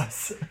talk to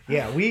us.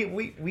 Yeah,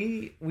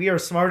 we are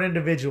smart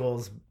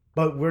individuals,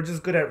 but we're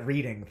just good at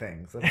reading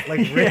things.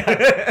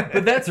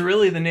 But that's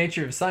really the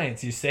nature of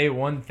science. You say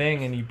one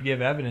thing and you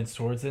give evidence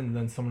towards it, and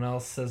then someone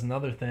else says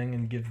another thing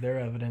and gives their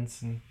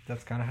evidence, and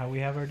that's kind of how we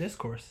have our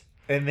discourse.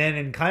 And then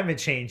in climate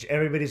change,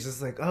 everybody's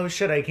just like, oh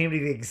shit, I came to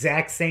the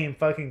exact same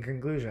fucking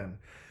conclusion.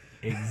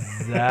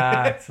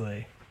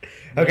 Exactly.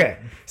 Okay,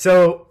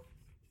 so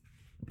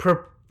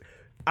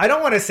I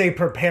don't want to say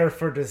prepare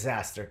for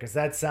disaster, because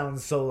that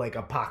sounds so like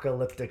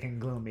apocalyptic and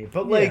gloomy,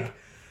 but like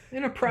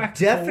in a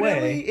practical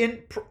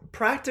way.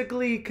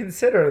 Practically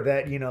consider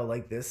that,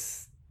 like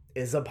this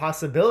is a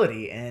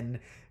possibility, and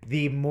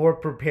the more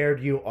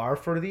prepared you are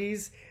for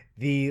these,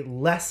 the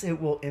less it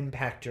will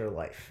impact your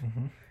life.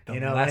 Mm-hmm. The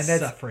less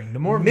suffering, the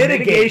more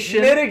mitigate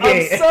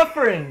of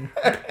suffering.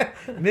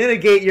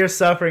 Mitigate your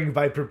suffering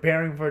by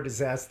preparing for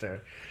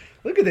disaster.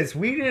 Look at this.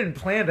 We didn't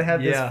plan to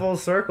have this full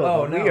circle,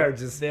 but we are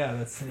just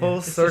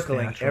full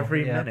circling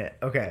every minute.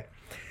 Okay.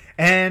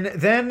 And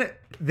then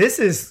this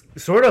is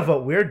sort of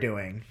what we're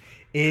doing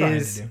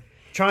is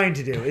Trying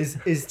to do.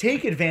 is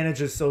take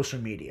advantage of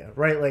social media,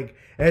 right? Like,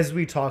 as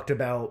we talked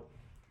about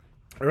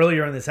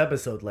earlier in this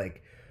episode,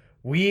 like,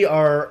 we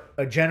are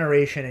a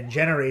generation and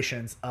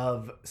generations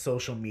of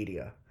social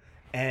media.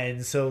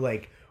 And so,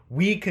 like,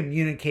 we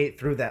communicate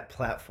through that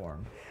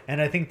platform.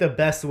 And I think the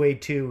best way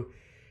to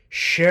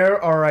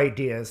share our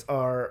ideas,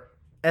 our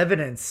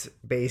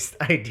evidence-based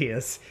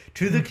ideas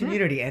to the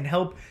community and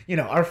help,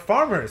 our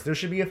farmers. There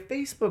should be a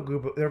Facebook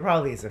group. There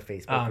probably is a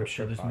Facebook group. I'm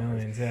sure for there's farmers.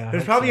 millions. Yeah,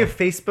 There's probably a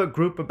Facebook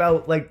group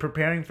about, like,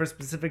 preparing for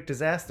specific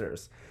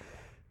disasters.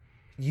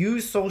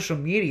 Use social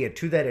media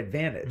to that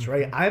advantage,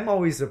 right? I am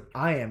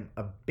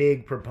a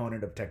big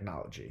proponent of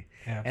technology.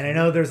 Absolutely. And I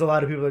know there's a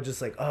lot of people that are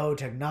just like, oh,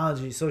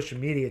 technology, social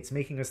media, it's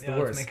making us the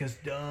worst. Let's make us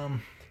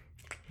dumb.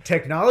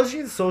 Technology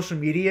and social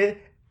media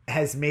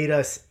has made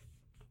us,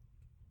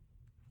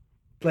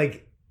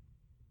 like,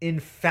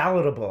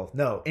 innumerable.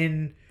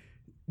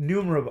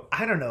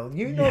 I don't know.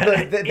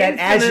 That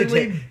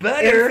adjective.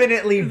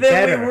 Infinitely than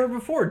better. we were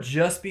before.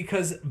 Just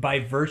because by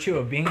virtue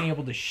of being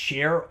able to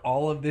share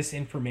all of this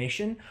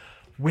information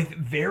with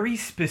very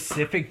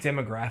specific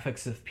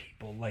demographics of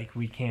people, like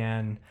we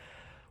can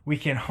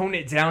hone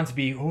it down to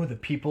be the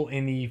people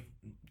in the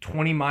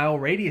 20-mile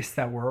radius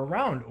that we're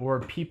around,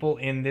 or people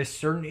in this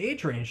certain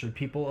age range, or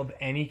people of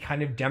any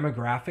kind of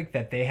demographic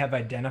that they have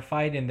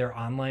identified in their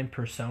online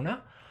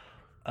persona.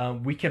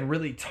 We can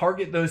really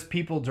target those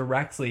people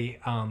directly,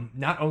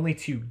 not only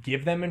to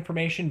give them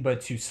information,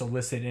 but to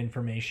solicit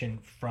information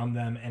from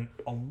them. And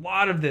a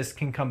lot of this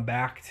can come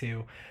back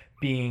to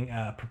being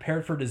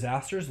prepared for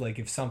disasters. Like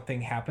if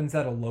something happens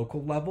at a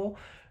local level,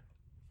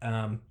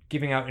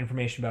 giving out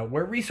information about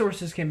where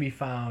resources can be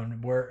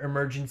found, where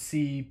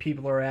emergency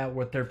people are at,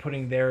 what they're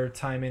putting their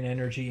time and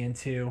energy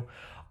into.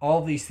 All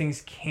of these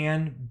things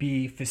can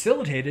be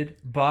facilitated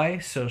by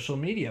social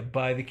media,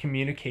 by the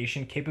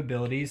communication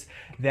capabilities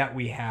that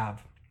we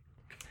have.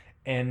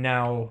 And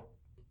now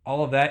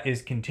all of that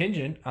is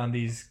contingent on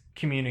these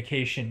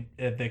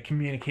the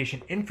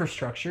communication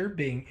infrastructure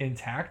being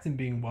intact and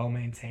being well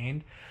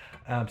maintained.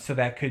 So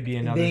that could be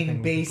another thing.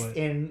 Being based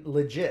in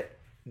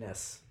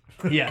legitness.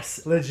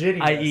 Yes.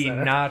 Legitimacy. I.e.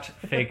 not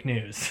fake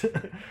news,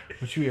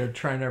 which we are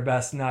trying our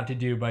best not to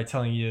do by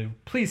telling you,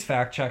 please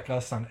fact check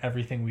us on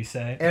everything we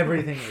say.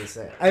 Everything we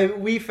say.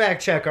 We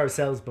fact check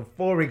ourselves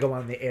before we go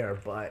on the air,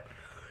 but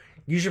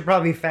you should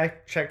probably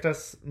fact check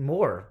us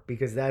more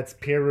because that's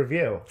peer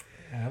review.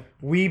 Yep.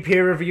 We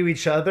peer review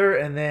each other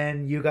and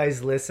then you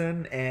guys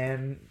listen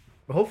and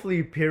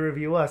hopefully peer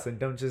review us and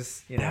don't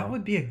just, That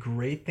would be a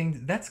great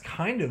thing. That's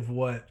kind of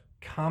what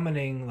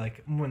commenting,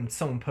 like when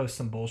someone posts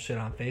some bullshit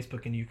on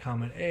Facebook and you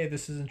comment, hey,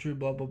 this isn't true,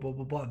 blah blah blah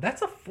blah blah,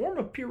 that's a form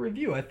of peer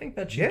review. I think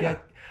that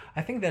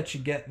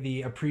should get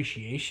the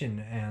appreciation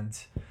and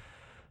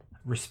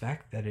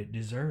respect that it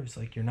deserves.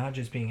 Like, you're not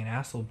just being an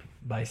asshole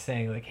by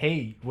saying like,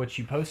 hey, what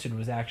you posted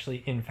was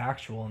actually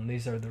infactual and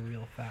these are the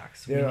real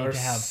facts. There we need are to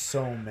have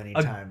so many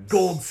a times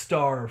gold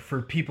star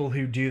for people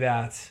who do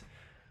that.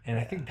 And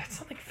I think that's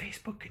something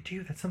Facebook could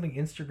do. That's something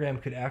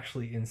Instagram could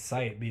actually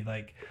incite. Be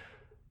like,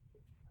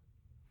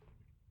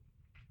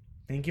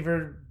 Thank you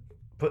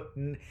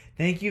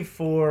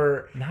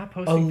for not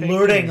posting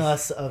alerting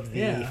us of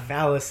the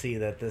fallacy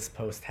that this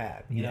post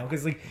had. You know,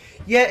 because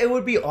it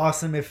would be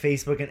awesome if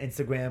Facebook and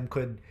Instagram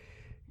could.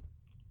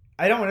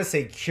 I don't want to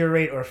say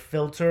curate or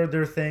filter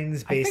their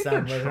things based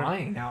on. They're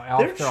trying now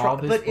after all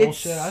this but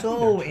bullshit.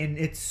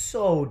 It's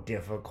so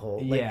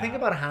difficult. Like, think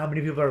about how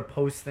many people are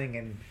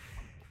posting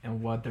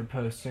and what they're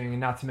posting, and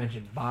not to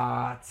mention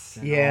bots.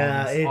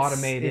 And it's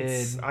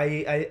automated.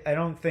 I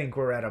don't think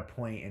we're at a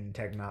point in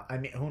technology. I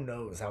mean, who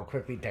knows how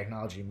quickly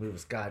technology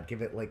moves? God,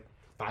 give it like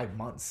 5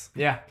 months.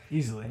 Yeah,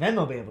 easily. And then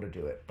they'll be able to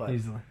do it. But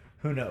easily.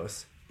 Who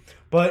knows?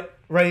 But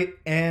right,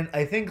 and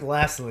I think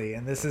lastly,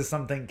 and this is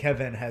something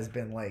Kevin has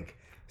been like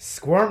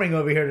squirming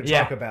over here to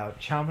talk about.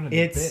 Chomping at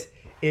the bit.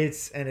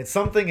 It's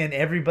something in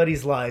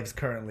everybody's lives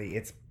currently.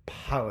 It's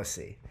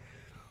policy.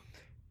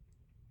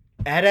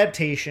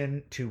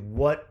 Adaptation to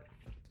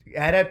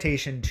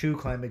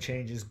climate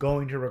change is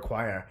going to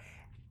require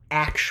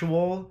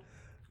actual,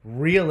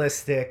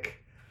 realistic,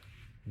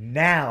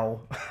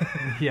 now,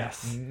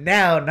 yes,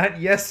 now,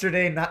 not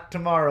yesterday, not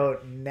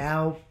tomorrow,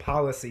 now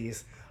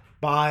policies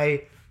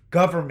by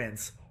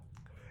governments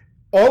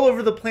all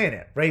over the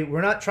planet, right?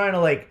 We're not trying to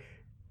like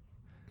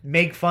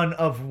make fun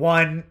of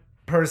one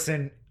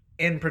person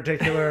in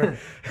particular.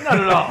 Not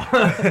at all.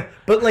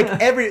 But like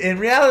in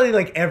reality,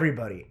 like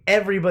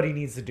everybody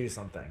needs to do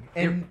something.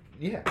 And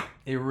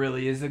it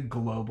really is a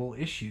global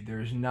issue.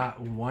 There's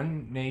not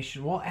one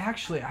nation. Well,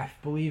 actually, I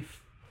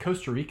believe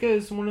Costa Rica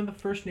is one of the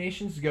first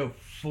nations to go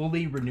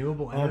fully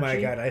renewable energy. Oh my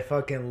God, I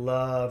fucking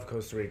love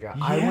Costa Rica.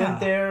 Yeah. I went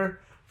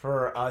there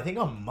for I think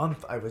a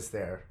month. I was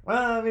there.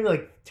 Well, maybe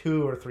like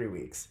 2 or 3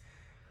 weeks.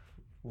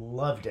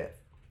 Loved it.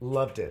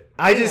 Loved it.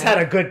 I just had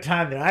a good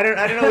time there. I don't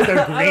know what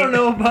their green... I don't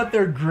know about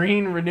their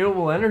green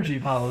renewable energy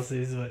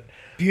policies, but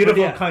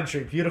Beautiful yeah,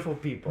 country, beautiful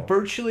people.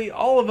 virtually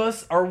all of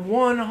us are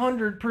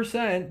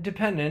 100%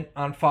 dependent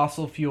on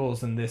fossil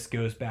fuels, and this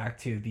goes back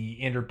to the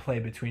interplay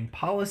between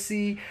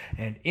policy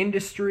and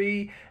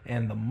industry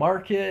and the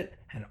market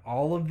and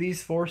all of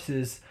these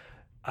forces.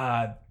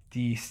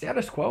 The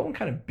status quo and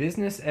kind of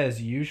business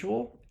as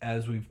usual,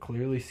 as we've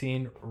clearly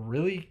seen,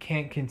 really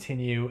can't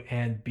continue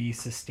and be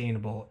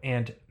sustainable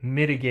and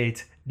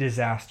mitigate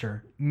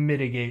disaster,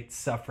 mitigate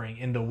suffering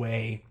in the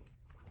way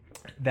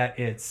that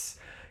it's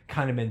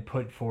kind of been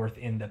put forth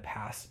in the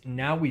past.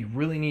 Now we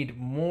really need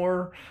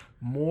more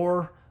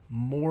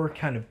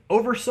kind of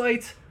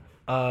oversight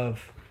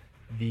of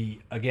the,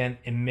 again,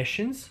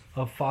 emissions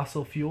of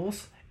fossil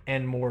fuels,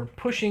 and more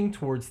pushing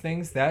towards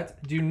things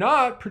that do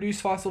not produce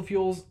fossil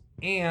fuels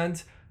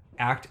and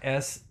act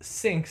as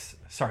sinks,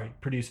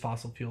 produce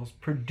fossil fuels,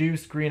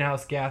 produce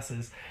greenhouse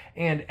gases,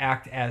 and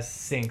act as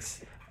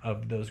sinks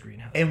of those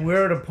greenhouse gases. And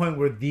we're at a point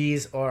where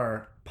these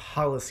are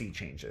policy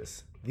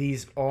changes.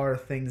 These are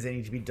things that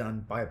need to be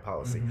done by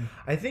policy. Mm-hmm.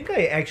 I think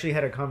I actually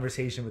had a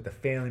conversation with a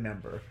family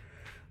member,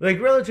 like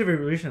relatively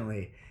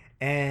recently,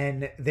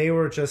 and they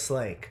were just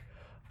like,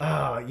 oh,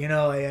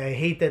 I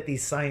hate that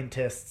these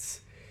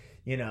scientists,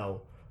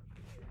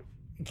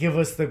 give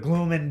us the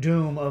gloom and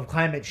doom of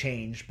climate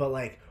change, but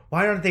like,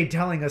 why aren't they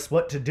telling us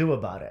what to do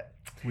about it?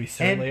 We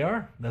certainly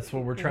are. That's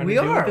what we're trying to We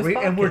do are, with this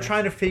and we're podcast.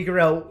 trying to figure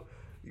out,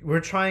 we're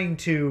trying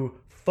to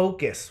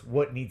focus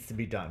what needs to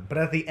be done. But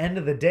at the end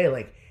of the day,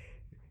 like,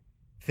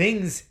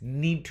 things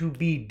need to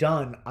be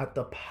done at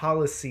the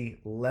policy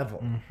level.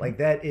 Mm-hmm. Like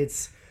that,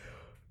 it's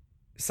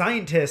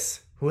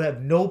scientists who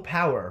have no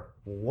power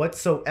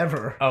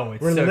whatsoever. Oh,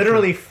 it's we're so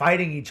literally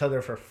fighting each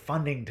other for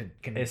funding to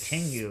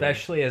continue.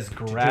 Especially as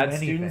grad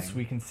anything. students,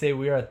 we can say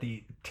we are at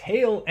the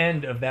tail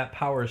end of that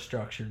power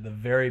structure, the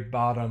very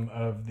bottom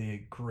of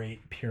the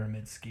great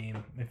pyramid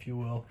scheme, if you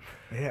will.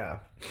 Yeah.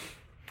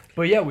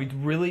 But yeah, we'd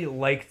really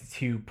like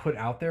to put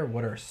out there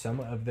what are some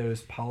of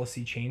those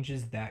policy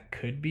changes that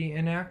could be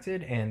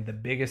enacted. And the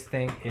biggest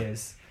thing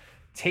is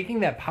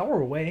taking that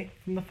power away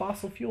from the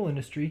fossil fuel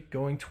industry,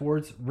 going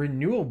towards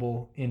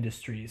renewable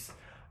industries.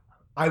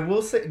 I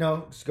will say,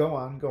 no, just go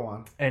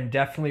on. And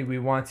definitely we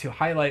want to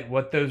highlight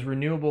what those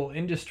renewable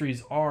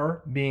industries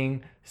are,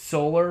 being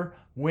solar,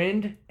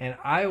 wind, and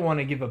I want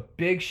to give a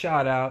big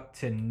shout out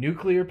to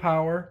nuclear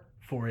power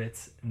for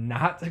its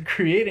not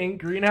creating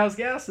greenhouse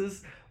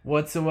gases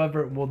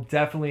whatsoever. We'll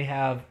definitely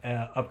have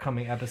an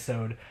upcoming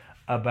episode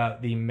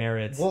about the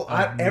merits Well,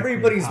 of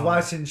everybody's nuclear power.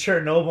 watching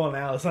Chernobyl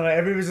now, so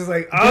everybody's just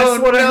like, Guess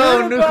oh what I no,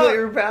 heard about?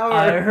 nuclear power.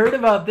 I heard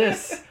about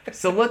this.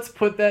 So let's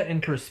put that in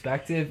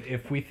perspective.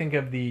 If we think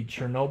of the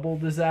Chernobyl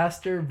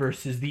disaster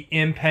versus the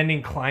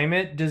impending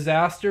climate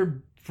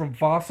disaster from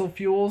fossil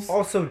fuels,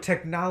 Also,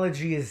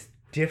 technology is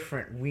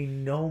different. We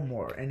know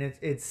more, and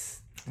it's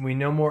we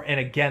know more. And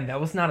again, that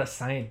was not a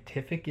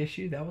scientific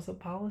issue. That was a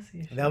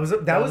policy issue. that was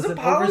a an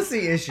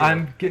policy issue.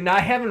 I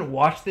haven't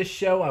watched this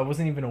show. I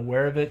wasn't even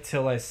aware of it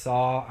till I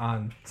saw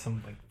on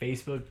some like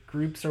Facebook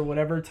groups or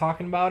whatever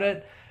talking about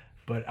it.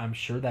 But I'm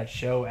sure that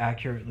show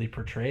accurately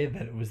portrayed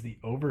that it was the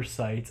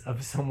oversight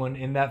of someone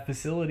in that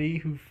facility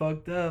who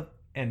fucked up,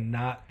 and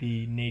not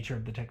the nature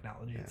of the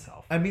technology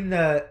itself. I mean,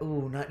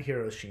 not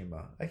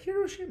Hiroshima.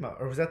 Hiroshima,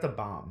 or was that the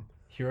bomb?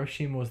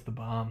 Hiroshima was the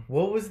bomb.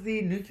 What was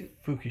the nuclear?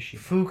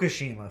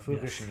 Fukushima.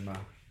 Fukushima.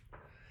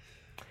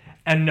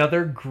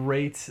 Another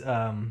great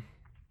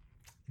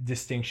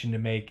distinction to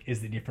make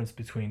is the difference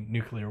between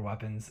nuclear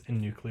weapons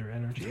and nuclear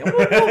energy.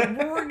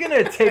 We're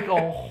gonna take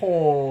a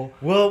whole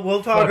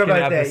We'll talk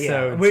about that.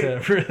 episode Yeah.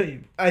 to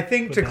really. I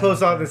think put to that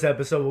close out off there. this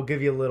episode, we'll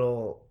give you a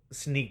little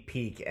sneak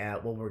peek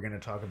at what we're going to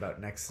talk about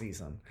next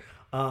season.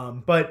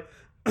 But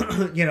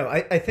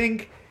I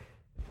think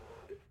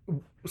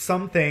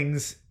some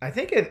things. I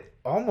think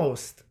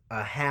almost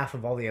a half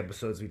of all the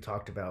episodes we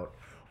talked about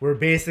were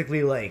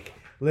basically like,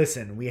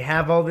 listen, we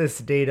have all this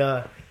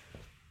data.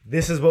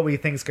 This is what we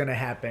think is going to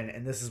happen,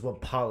 and this is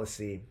what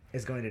policy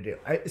is going to do.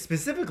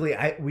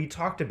 We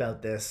talked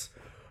about this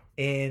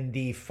in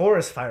the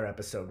forest fire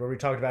episode, where we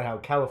talked about how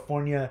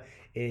California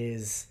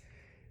is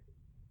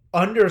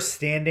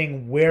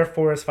understanding where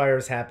forest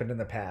fires happened in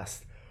the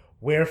past,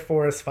 where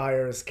forest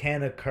fires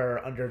can occur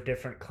under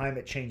different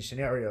climate change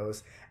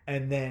scenarios,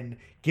 and then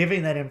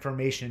giving that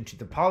information to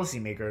the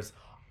policymakers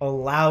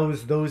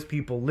allows those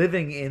people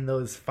living in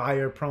those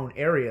fire-prone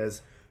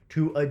areas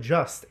to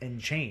adjust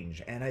and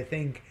change. And I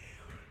think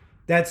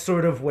that's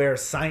sort of where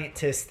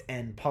scientists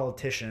and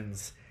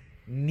politicians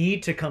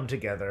need to come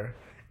together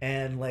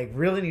and like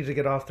really need to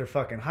get off their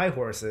fucking high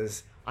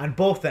horses on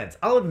both ends.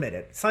 I'll admit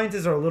it.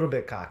 Scientists are a little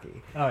bit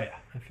cocky. Oh yeah,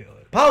 I feel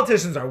it.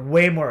 Politicians are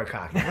way more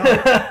cocky. No,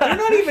 they're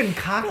not even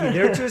cocky.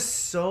 They're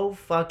just so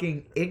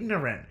fucking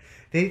ignorant.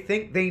 They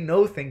think they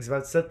know things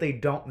about stuff they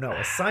don't know.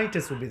 A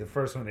scientist would be the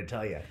first one to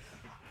tell you,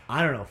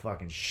 I don't know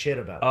fucking shit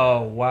about that.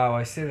 Oh wow,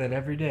 I say that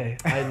every day.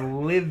 I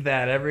live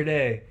that every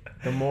day.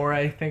 The more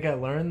I think I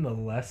learn, the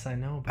less I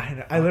know about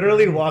it. I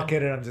literally walk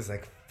in and I'm just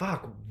like,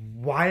 fuck,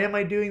 why am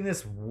I doing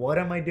this? What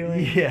am I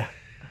doing? Yeah.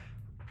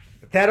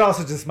 That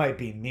also just might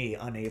be me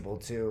unable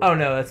to. Oh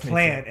no, that's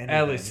plan me. anything,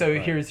 At least, so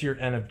but- here's your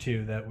N of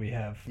 2 that we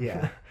have.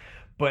 Yeah.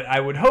 But I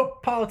would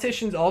hope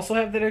politicians also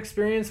have that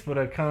experience, but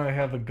I kind of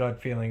have a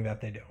gut feeling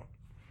that they don't.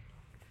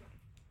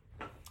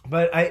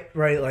 But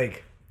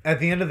like, at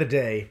the end of the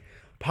day,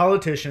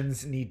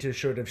 politicians need to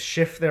sort of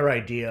shift their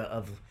idea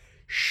of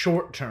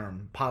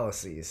short-term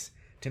policies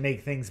to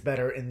make things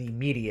better in the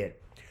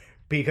immediate,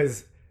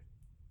 because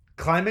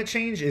climate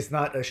change is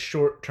not a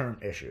short-term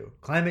issue.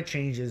 Climate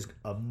change is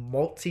a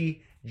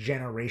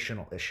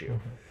multi-generational issue.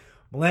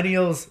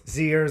 Millennials,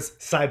 Zers,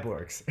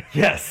 cyborgs.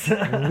 Yes.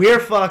 We're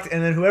fucked,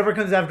 and then whoever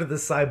comes after the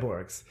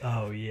cyborgs,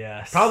 Oh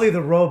yes. probably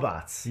the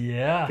robots.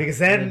 Yeah. Because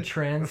then The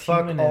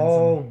fuck transhumanism.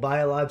 all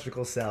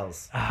biological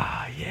cells.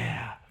 Ah,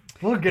 yeah.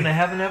 We're gonna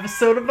have an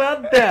episode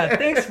about that.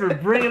 Thanks for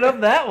bringing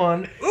up that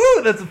one.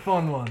 Ooh, that's a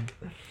fun one.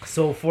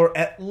 So for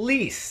at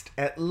least,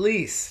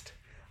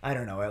 I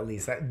don't know,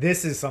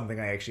 this is something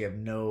I actually have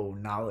no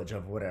knowledge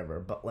of, whatever,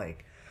 but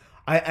like,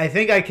 I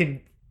think I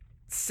can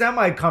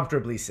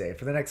semi-comfortably say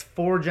for the next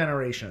 4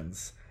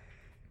 generations,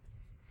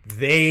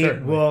 they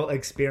Certainly. will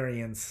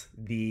experience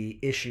the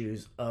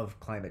issues of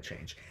climate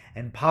change.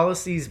 And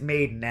policies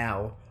made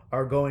now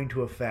are going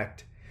to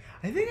affect...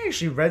 I think I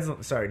actually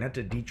read... Sorry, not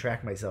to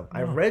detract myself.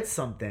 I read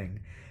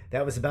something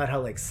that was about how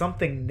like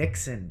something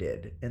Nixon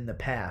did in the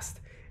past.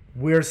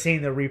 We're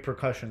seeing the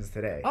repercussions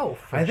today. Oh,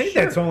 for I think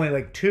sure. that's only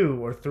like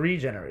 2 or 3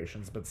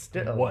 generations, but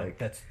still. What?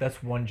 Like,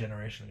 That's one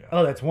generation ago.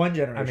 oh, that's 1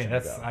 generation I mean,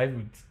 that's ago. I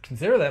would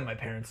consider that my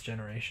parents'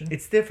 generation.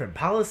 It's different.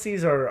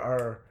 Policies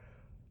are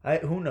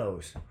who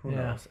knows? Who Yeah.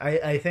 knows?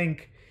 I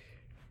think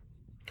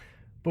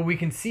But we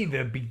can see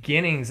the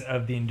beginnings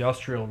of the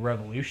Industrial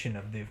Revolution,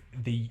 of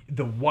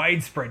the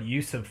widespread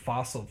use of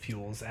fossil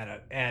fuels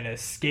at a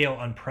scale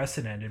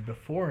unprecedented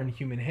before in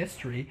human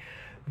history.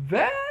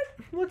 That,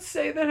 let's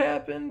say that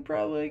happened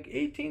probably like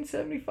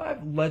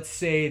 1875. Let's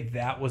say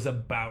that was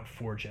about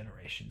 4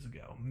 generations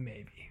ago,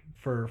 maybe.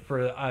 For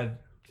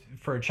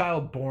a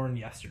child born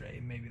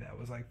yesterday, maybe that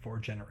was like 4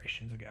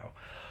 generations ago.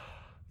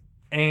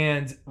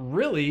 And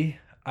really,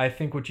 I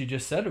think what you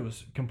just said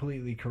was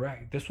completely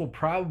correct. This will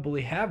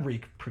probably have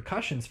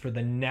repercussions for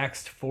the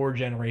next 4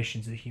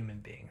 generations of human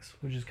beings,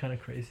 which is kind of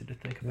crazy to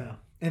think about.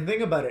 and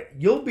think about it.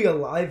 You'll be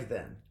alive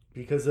then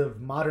because of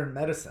modern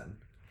medicine.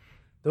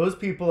 Those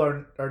people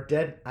are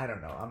dead. I don't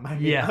know.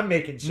 I'm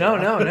making shit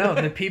up. No.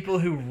 The people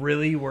who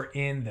really were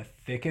in the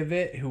thick of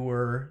it, who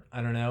were,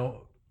 I don't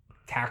know,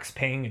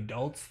 tax-paying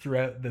adults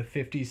throughout the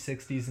 50s,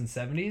 60s, and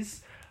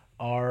 70s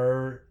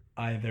are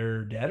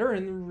either dead or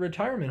in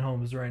retirement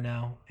homes right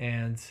now.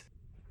 And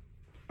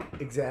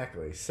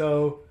Exactly.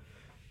 So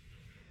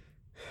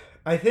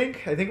I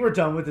think we're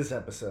done with this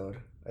episode.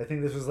 I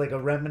think this was like a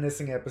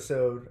reminiscing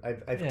episode.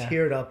 I've Yeah.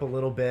 teared up a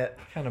little bit.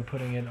 kind of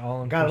putting it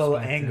all in Got a little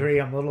perspective. angry.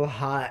 I'm a little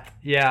hot.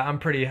 Yeah, I'm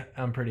pretty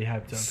hyped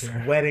up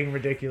here. Sweating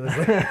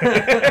ridiculously.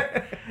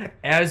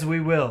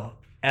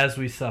 As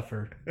we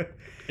suffer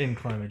in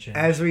climate change.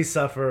 As we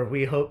suffer,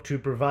 we hope to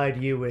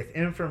provide you with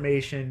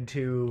information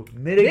to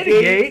mitigate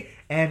Mitigate.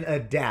 and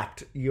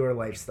adapt your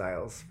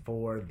lifestyles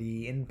for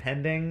the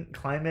impending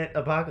climate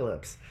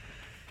apocalypse.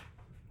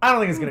 I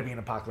don't think it's going to be an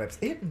apocalypse.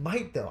 It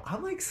might, though.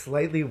 I'm like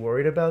slightly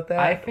worried about that.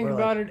 I think Or,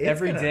 about like, it it's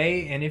every gonna-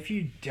 day, and if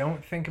you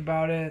don't think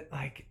about it,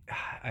 like,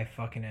 I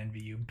fucking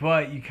envy you.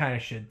 But you kind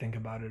of should think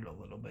about it a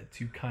little bit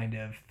to kind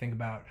of think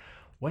about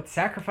what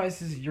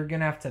sacrifices you're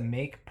going to have to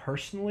make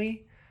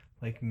personally.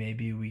 Like,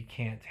 maybe we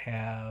can't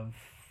have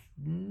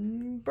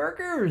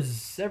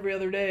burgers every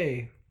other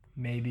day.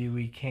 Maybe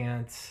we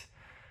can't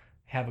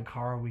have a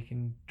car we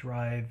can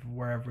drive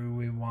wherever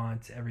we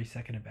want every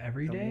second of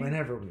every day.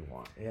 Whenever we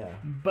want, yeah.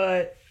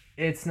 But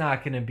it's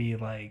not going to be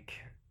like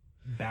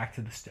back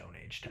to the Stone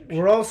Age type shit.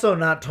 We're also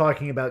not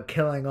talking about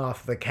killing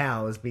off the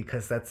cows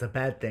because that's a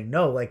bad thing.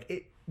 No,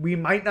 like, we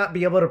might not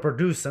be able to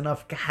produce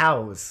enough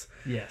cows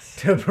Yes.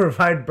 to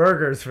provide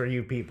burgers for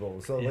you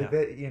people. So, Yeah. like,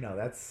 that,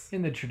 that's...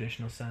 In the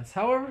traditional sense.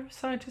 However,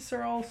 scientists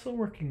are also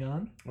working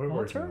on We're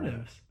working on it.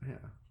 alternatives. Yeah.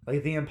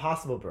 Like the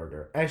Impossible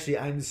Burger. Actually,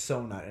 I'm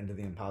so not into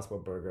the Impossible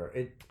Burger.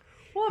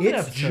 We'll have an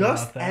It's episode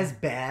just about that. as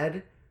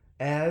bad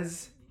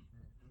as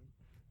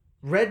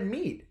red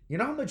meat. You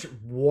know how much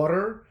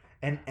water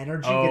and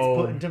energy gets Oh.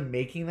 put into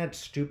making that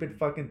stupid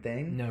fucking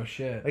thing? No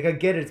shit. Like, I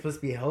get it, it's supposed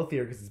to be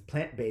healthier because it's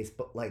plant-based,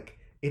 but, like,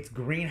 its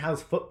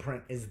greenhouse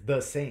footprint is the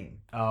same.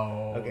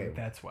 Oh, Okay.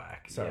 that's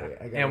whack. Sorry, Yeah.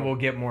 I got- And we'll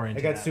get more into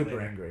I got that super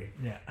later. angry.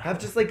 Yeah. Have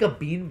just, like, a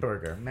bean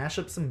burger. Mash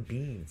up some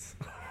beans.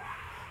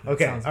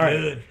 Okay, Sounds all right.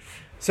 good.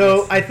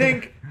 So I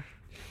think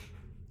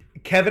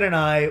Kevin and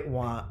I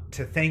want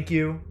to thank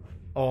you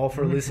all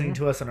for listening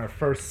to us in our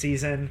first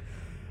season.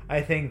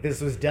 I think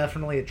this was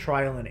definitely a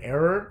trial and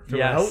error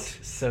throughout. Yes.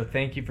 So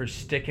thank you for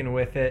sticking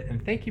with it,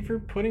 and thank you for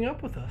putting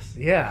up with us.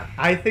 Yeah,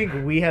 I think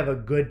we have a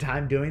good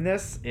time doing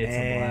this. It's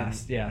and a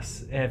blast.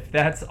 Yes. If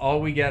that's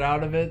all we get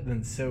out of it,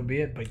 then so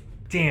be it. But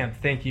damn,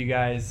 thank you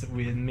guys. It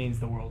means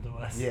the world to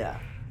us. Yeah.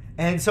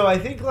 And so I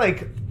think,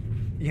 like,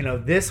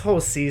 this whole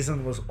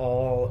season was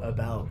all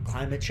about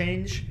climate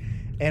change.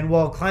 And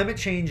while climate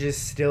change is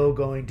still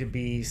going to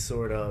be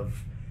sort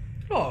of...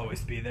 It'll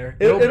always be there.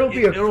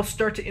 It'll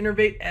start to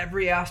innovate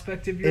every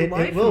aspect of your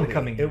life it will in the be.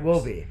 coming years. It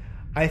will be.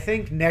 I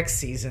think next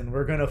season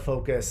we're going to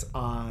focus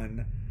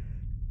on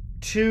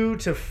 2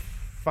 to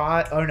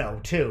 5... Oh, no,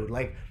 2.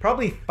 Like,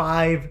 probably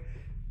 5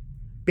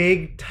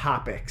 big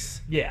topics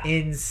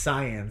in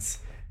science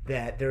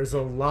that there's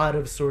a lot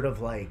of sort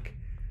of, like,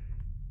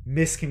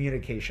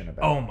 miscommunication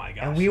about. Oh, my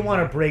gosh. And we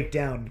want to break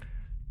down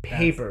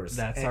papers.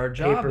 That's our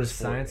job as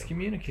science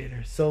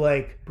communicators. So,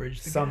 like,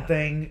 Bridge the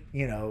something,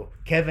 you know,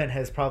 Kevin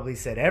has probably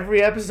said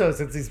every episode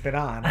since he's been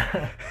on.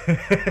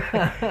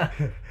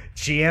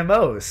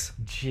 GMOs.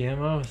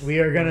 We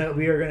are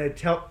gonna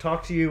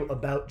talk to you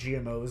about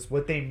GMOs,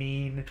 what they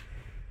mean.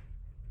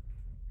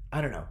 I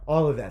don't know,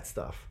 all of that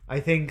stuff. I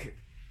think.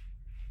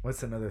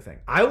 What's another thing?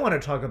 I want to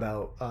talk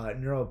about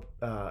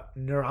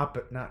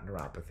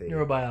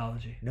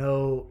neurobiology.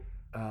 No,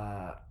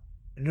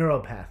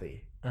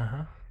 neuropathy.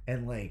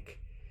 And like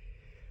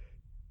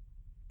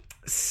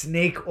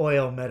snake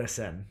oil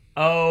medicine.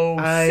 Oh,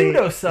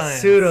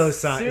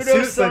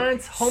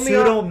 pseudoscience.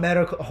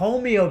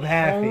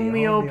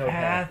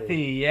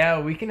 Homeopathy.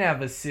 Yeah, we can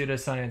have a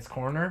pseudoscience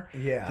corner.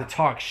 Yeah. To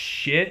talk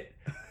shit.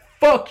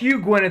 Fuck you,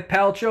 Gwyneth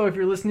Paltrow. If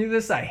you're listening to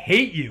this, I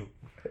hate you.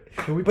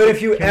 But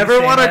if you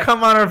ever want to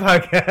come on our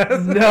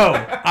podcast, no,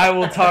 I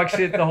will talk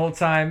shit the whole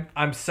time.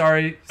 I'm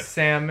sorry,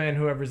 Sam, and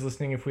whoever's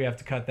listening. If we have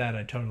to cut that,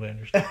 I totally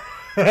understand.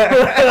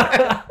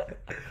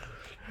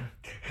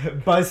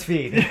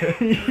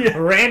 BuzzFeed.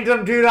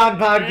 Random dude on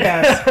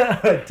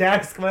podcast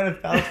attacks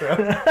Gwyneth Paltrow.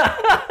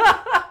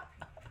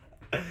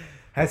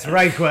 That's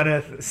right,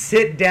 Gwyneth.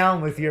 Sit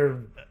down with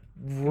your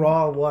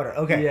raw water.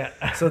 Okay.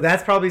 Yeah. So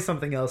that's probably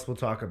something else we'll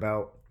talk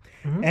about.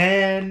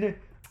 And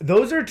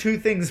those are 2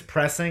 things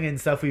pressing and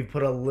stuff we've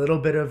put a little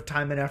bit of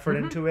time and effort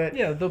into it.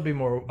 Yeah, there'll be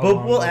more.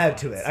 But we'll add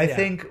to it. I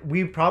think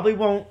we probably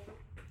won't.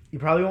 You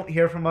probably won't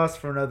hear from us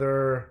for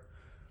another.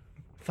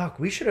 Fuck,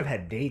 we should have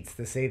had dates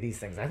to say these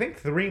things. I think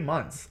 3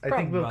 months. I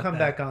think we'll come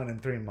back on in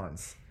 3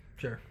 months.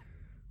 Sure.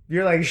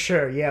 You're like,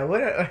 sure, yeah.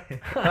 What? I'll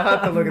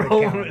have to look at the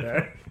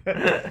calendar.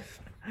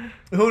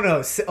 Who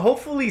knows?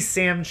 Hopefully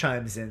Sam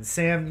chimes in.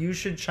 Sam, you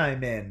should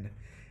chime in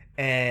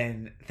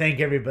and thank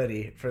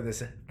everybody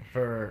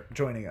for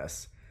joining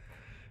us.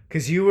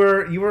 Because you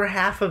were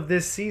half of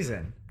this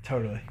season.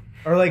 Totally.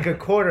 Or like a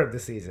quarter of the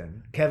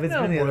season. Kevin's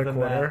been the other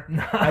quarter.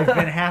 I've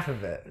been half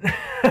of it.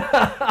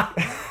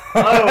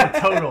 Oh,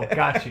 total.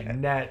 Got you.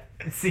 Net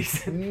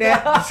season.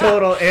 Net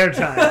total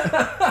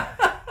airtime.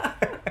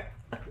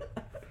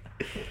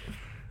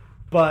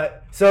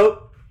 But,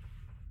 so,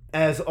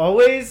 as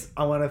always,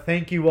 I want to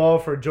thank you all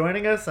for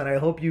joining us, and I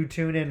hope you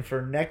tune in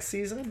for next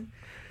season.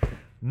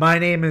 My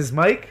name is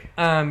Mike.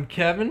 I'm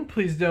Kevin.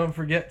 Please don't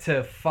forget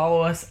to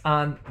follow us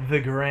on the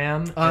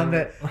gram. On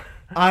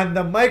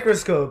the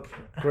Microscope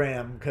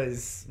gram,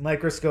 because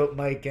Microscope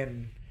Mike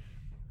and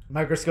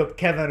Microscope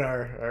Kevin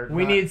are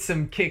we need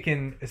some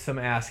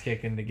ass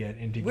kicking to get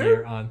into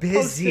gear on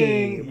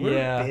busy. Posting.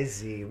 We're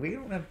busy. We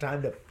don't have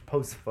time to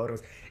post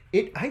photos.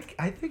 I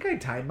think I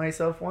timed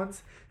myself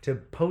once to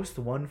post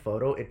one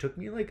photo. It took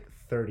me like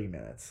 30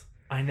 minutes.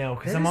 I know,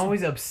 because I'm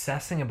always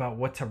obsessing about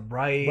what to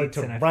write. What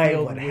to and write, I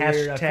feel what weird.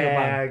 hashtags. I feel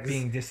about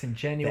being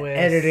disingenuous. The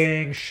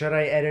editing. Should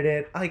I edit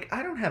it? Like,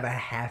 I don't have a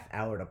half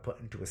hour to put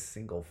into a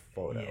single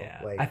photo. Yeah.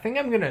 Like, I think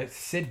I'm going to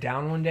sit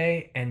down one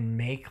day and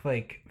make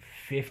like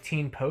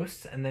 15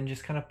 posts and then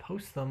just kind of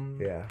post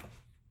them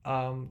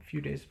a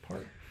few days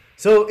apart.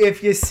 So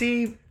if you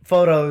see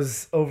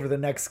photos over the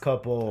next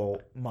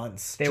couple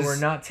months, they were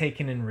not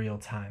taken in real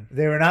time.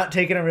 They were not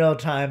taken in real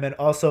time, and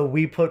also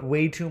we put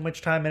way too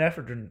much time and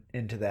effort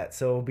into that.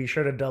 So be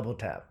sure to double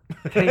tap.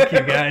 Thank you,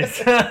 guys.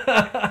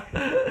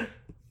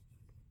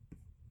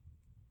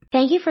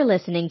 Thank you for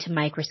listening to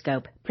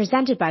Microscope,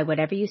 presented by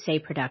Whatever You Say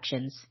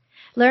Productions.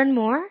 Learn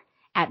more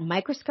at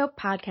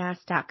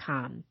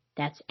microscopepodcast.com.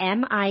 That's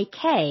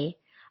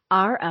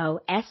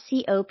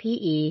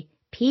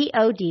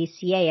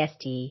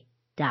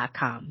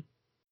MIKROSCOPEPODCAST.com.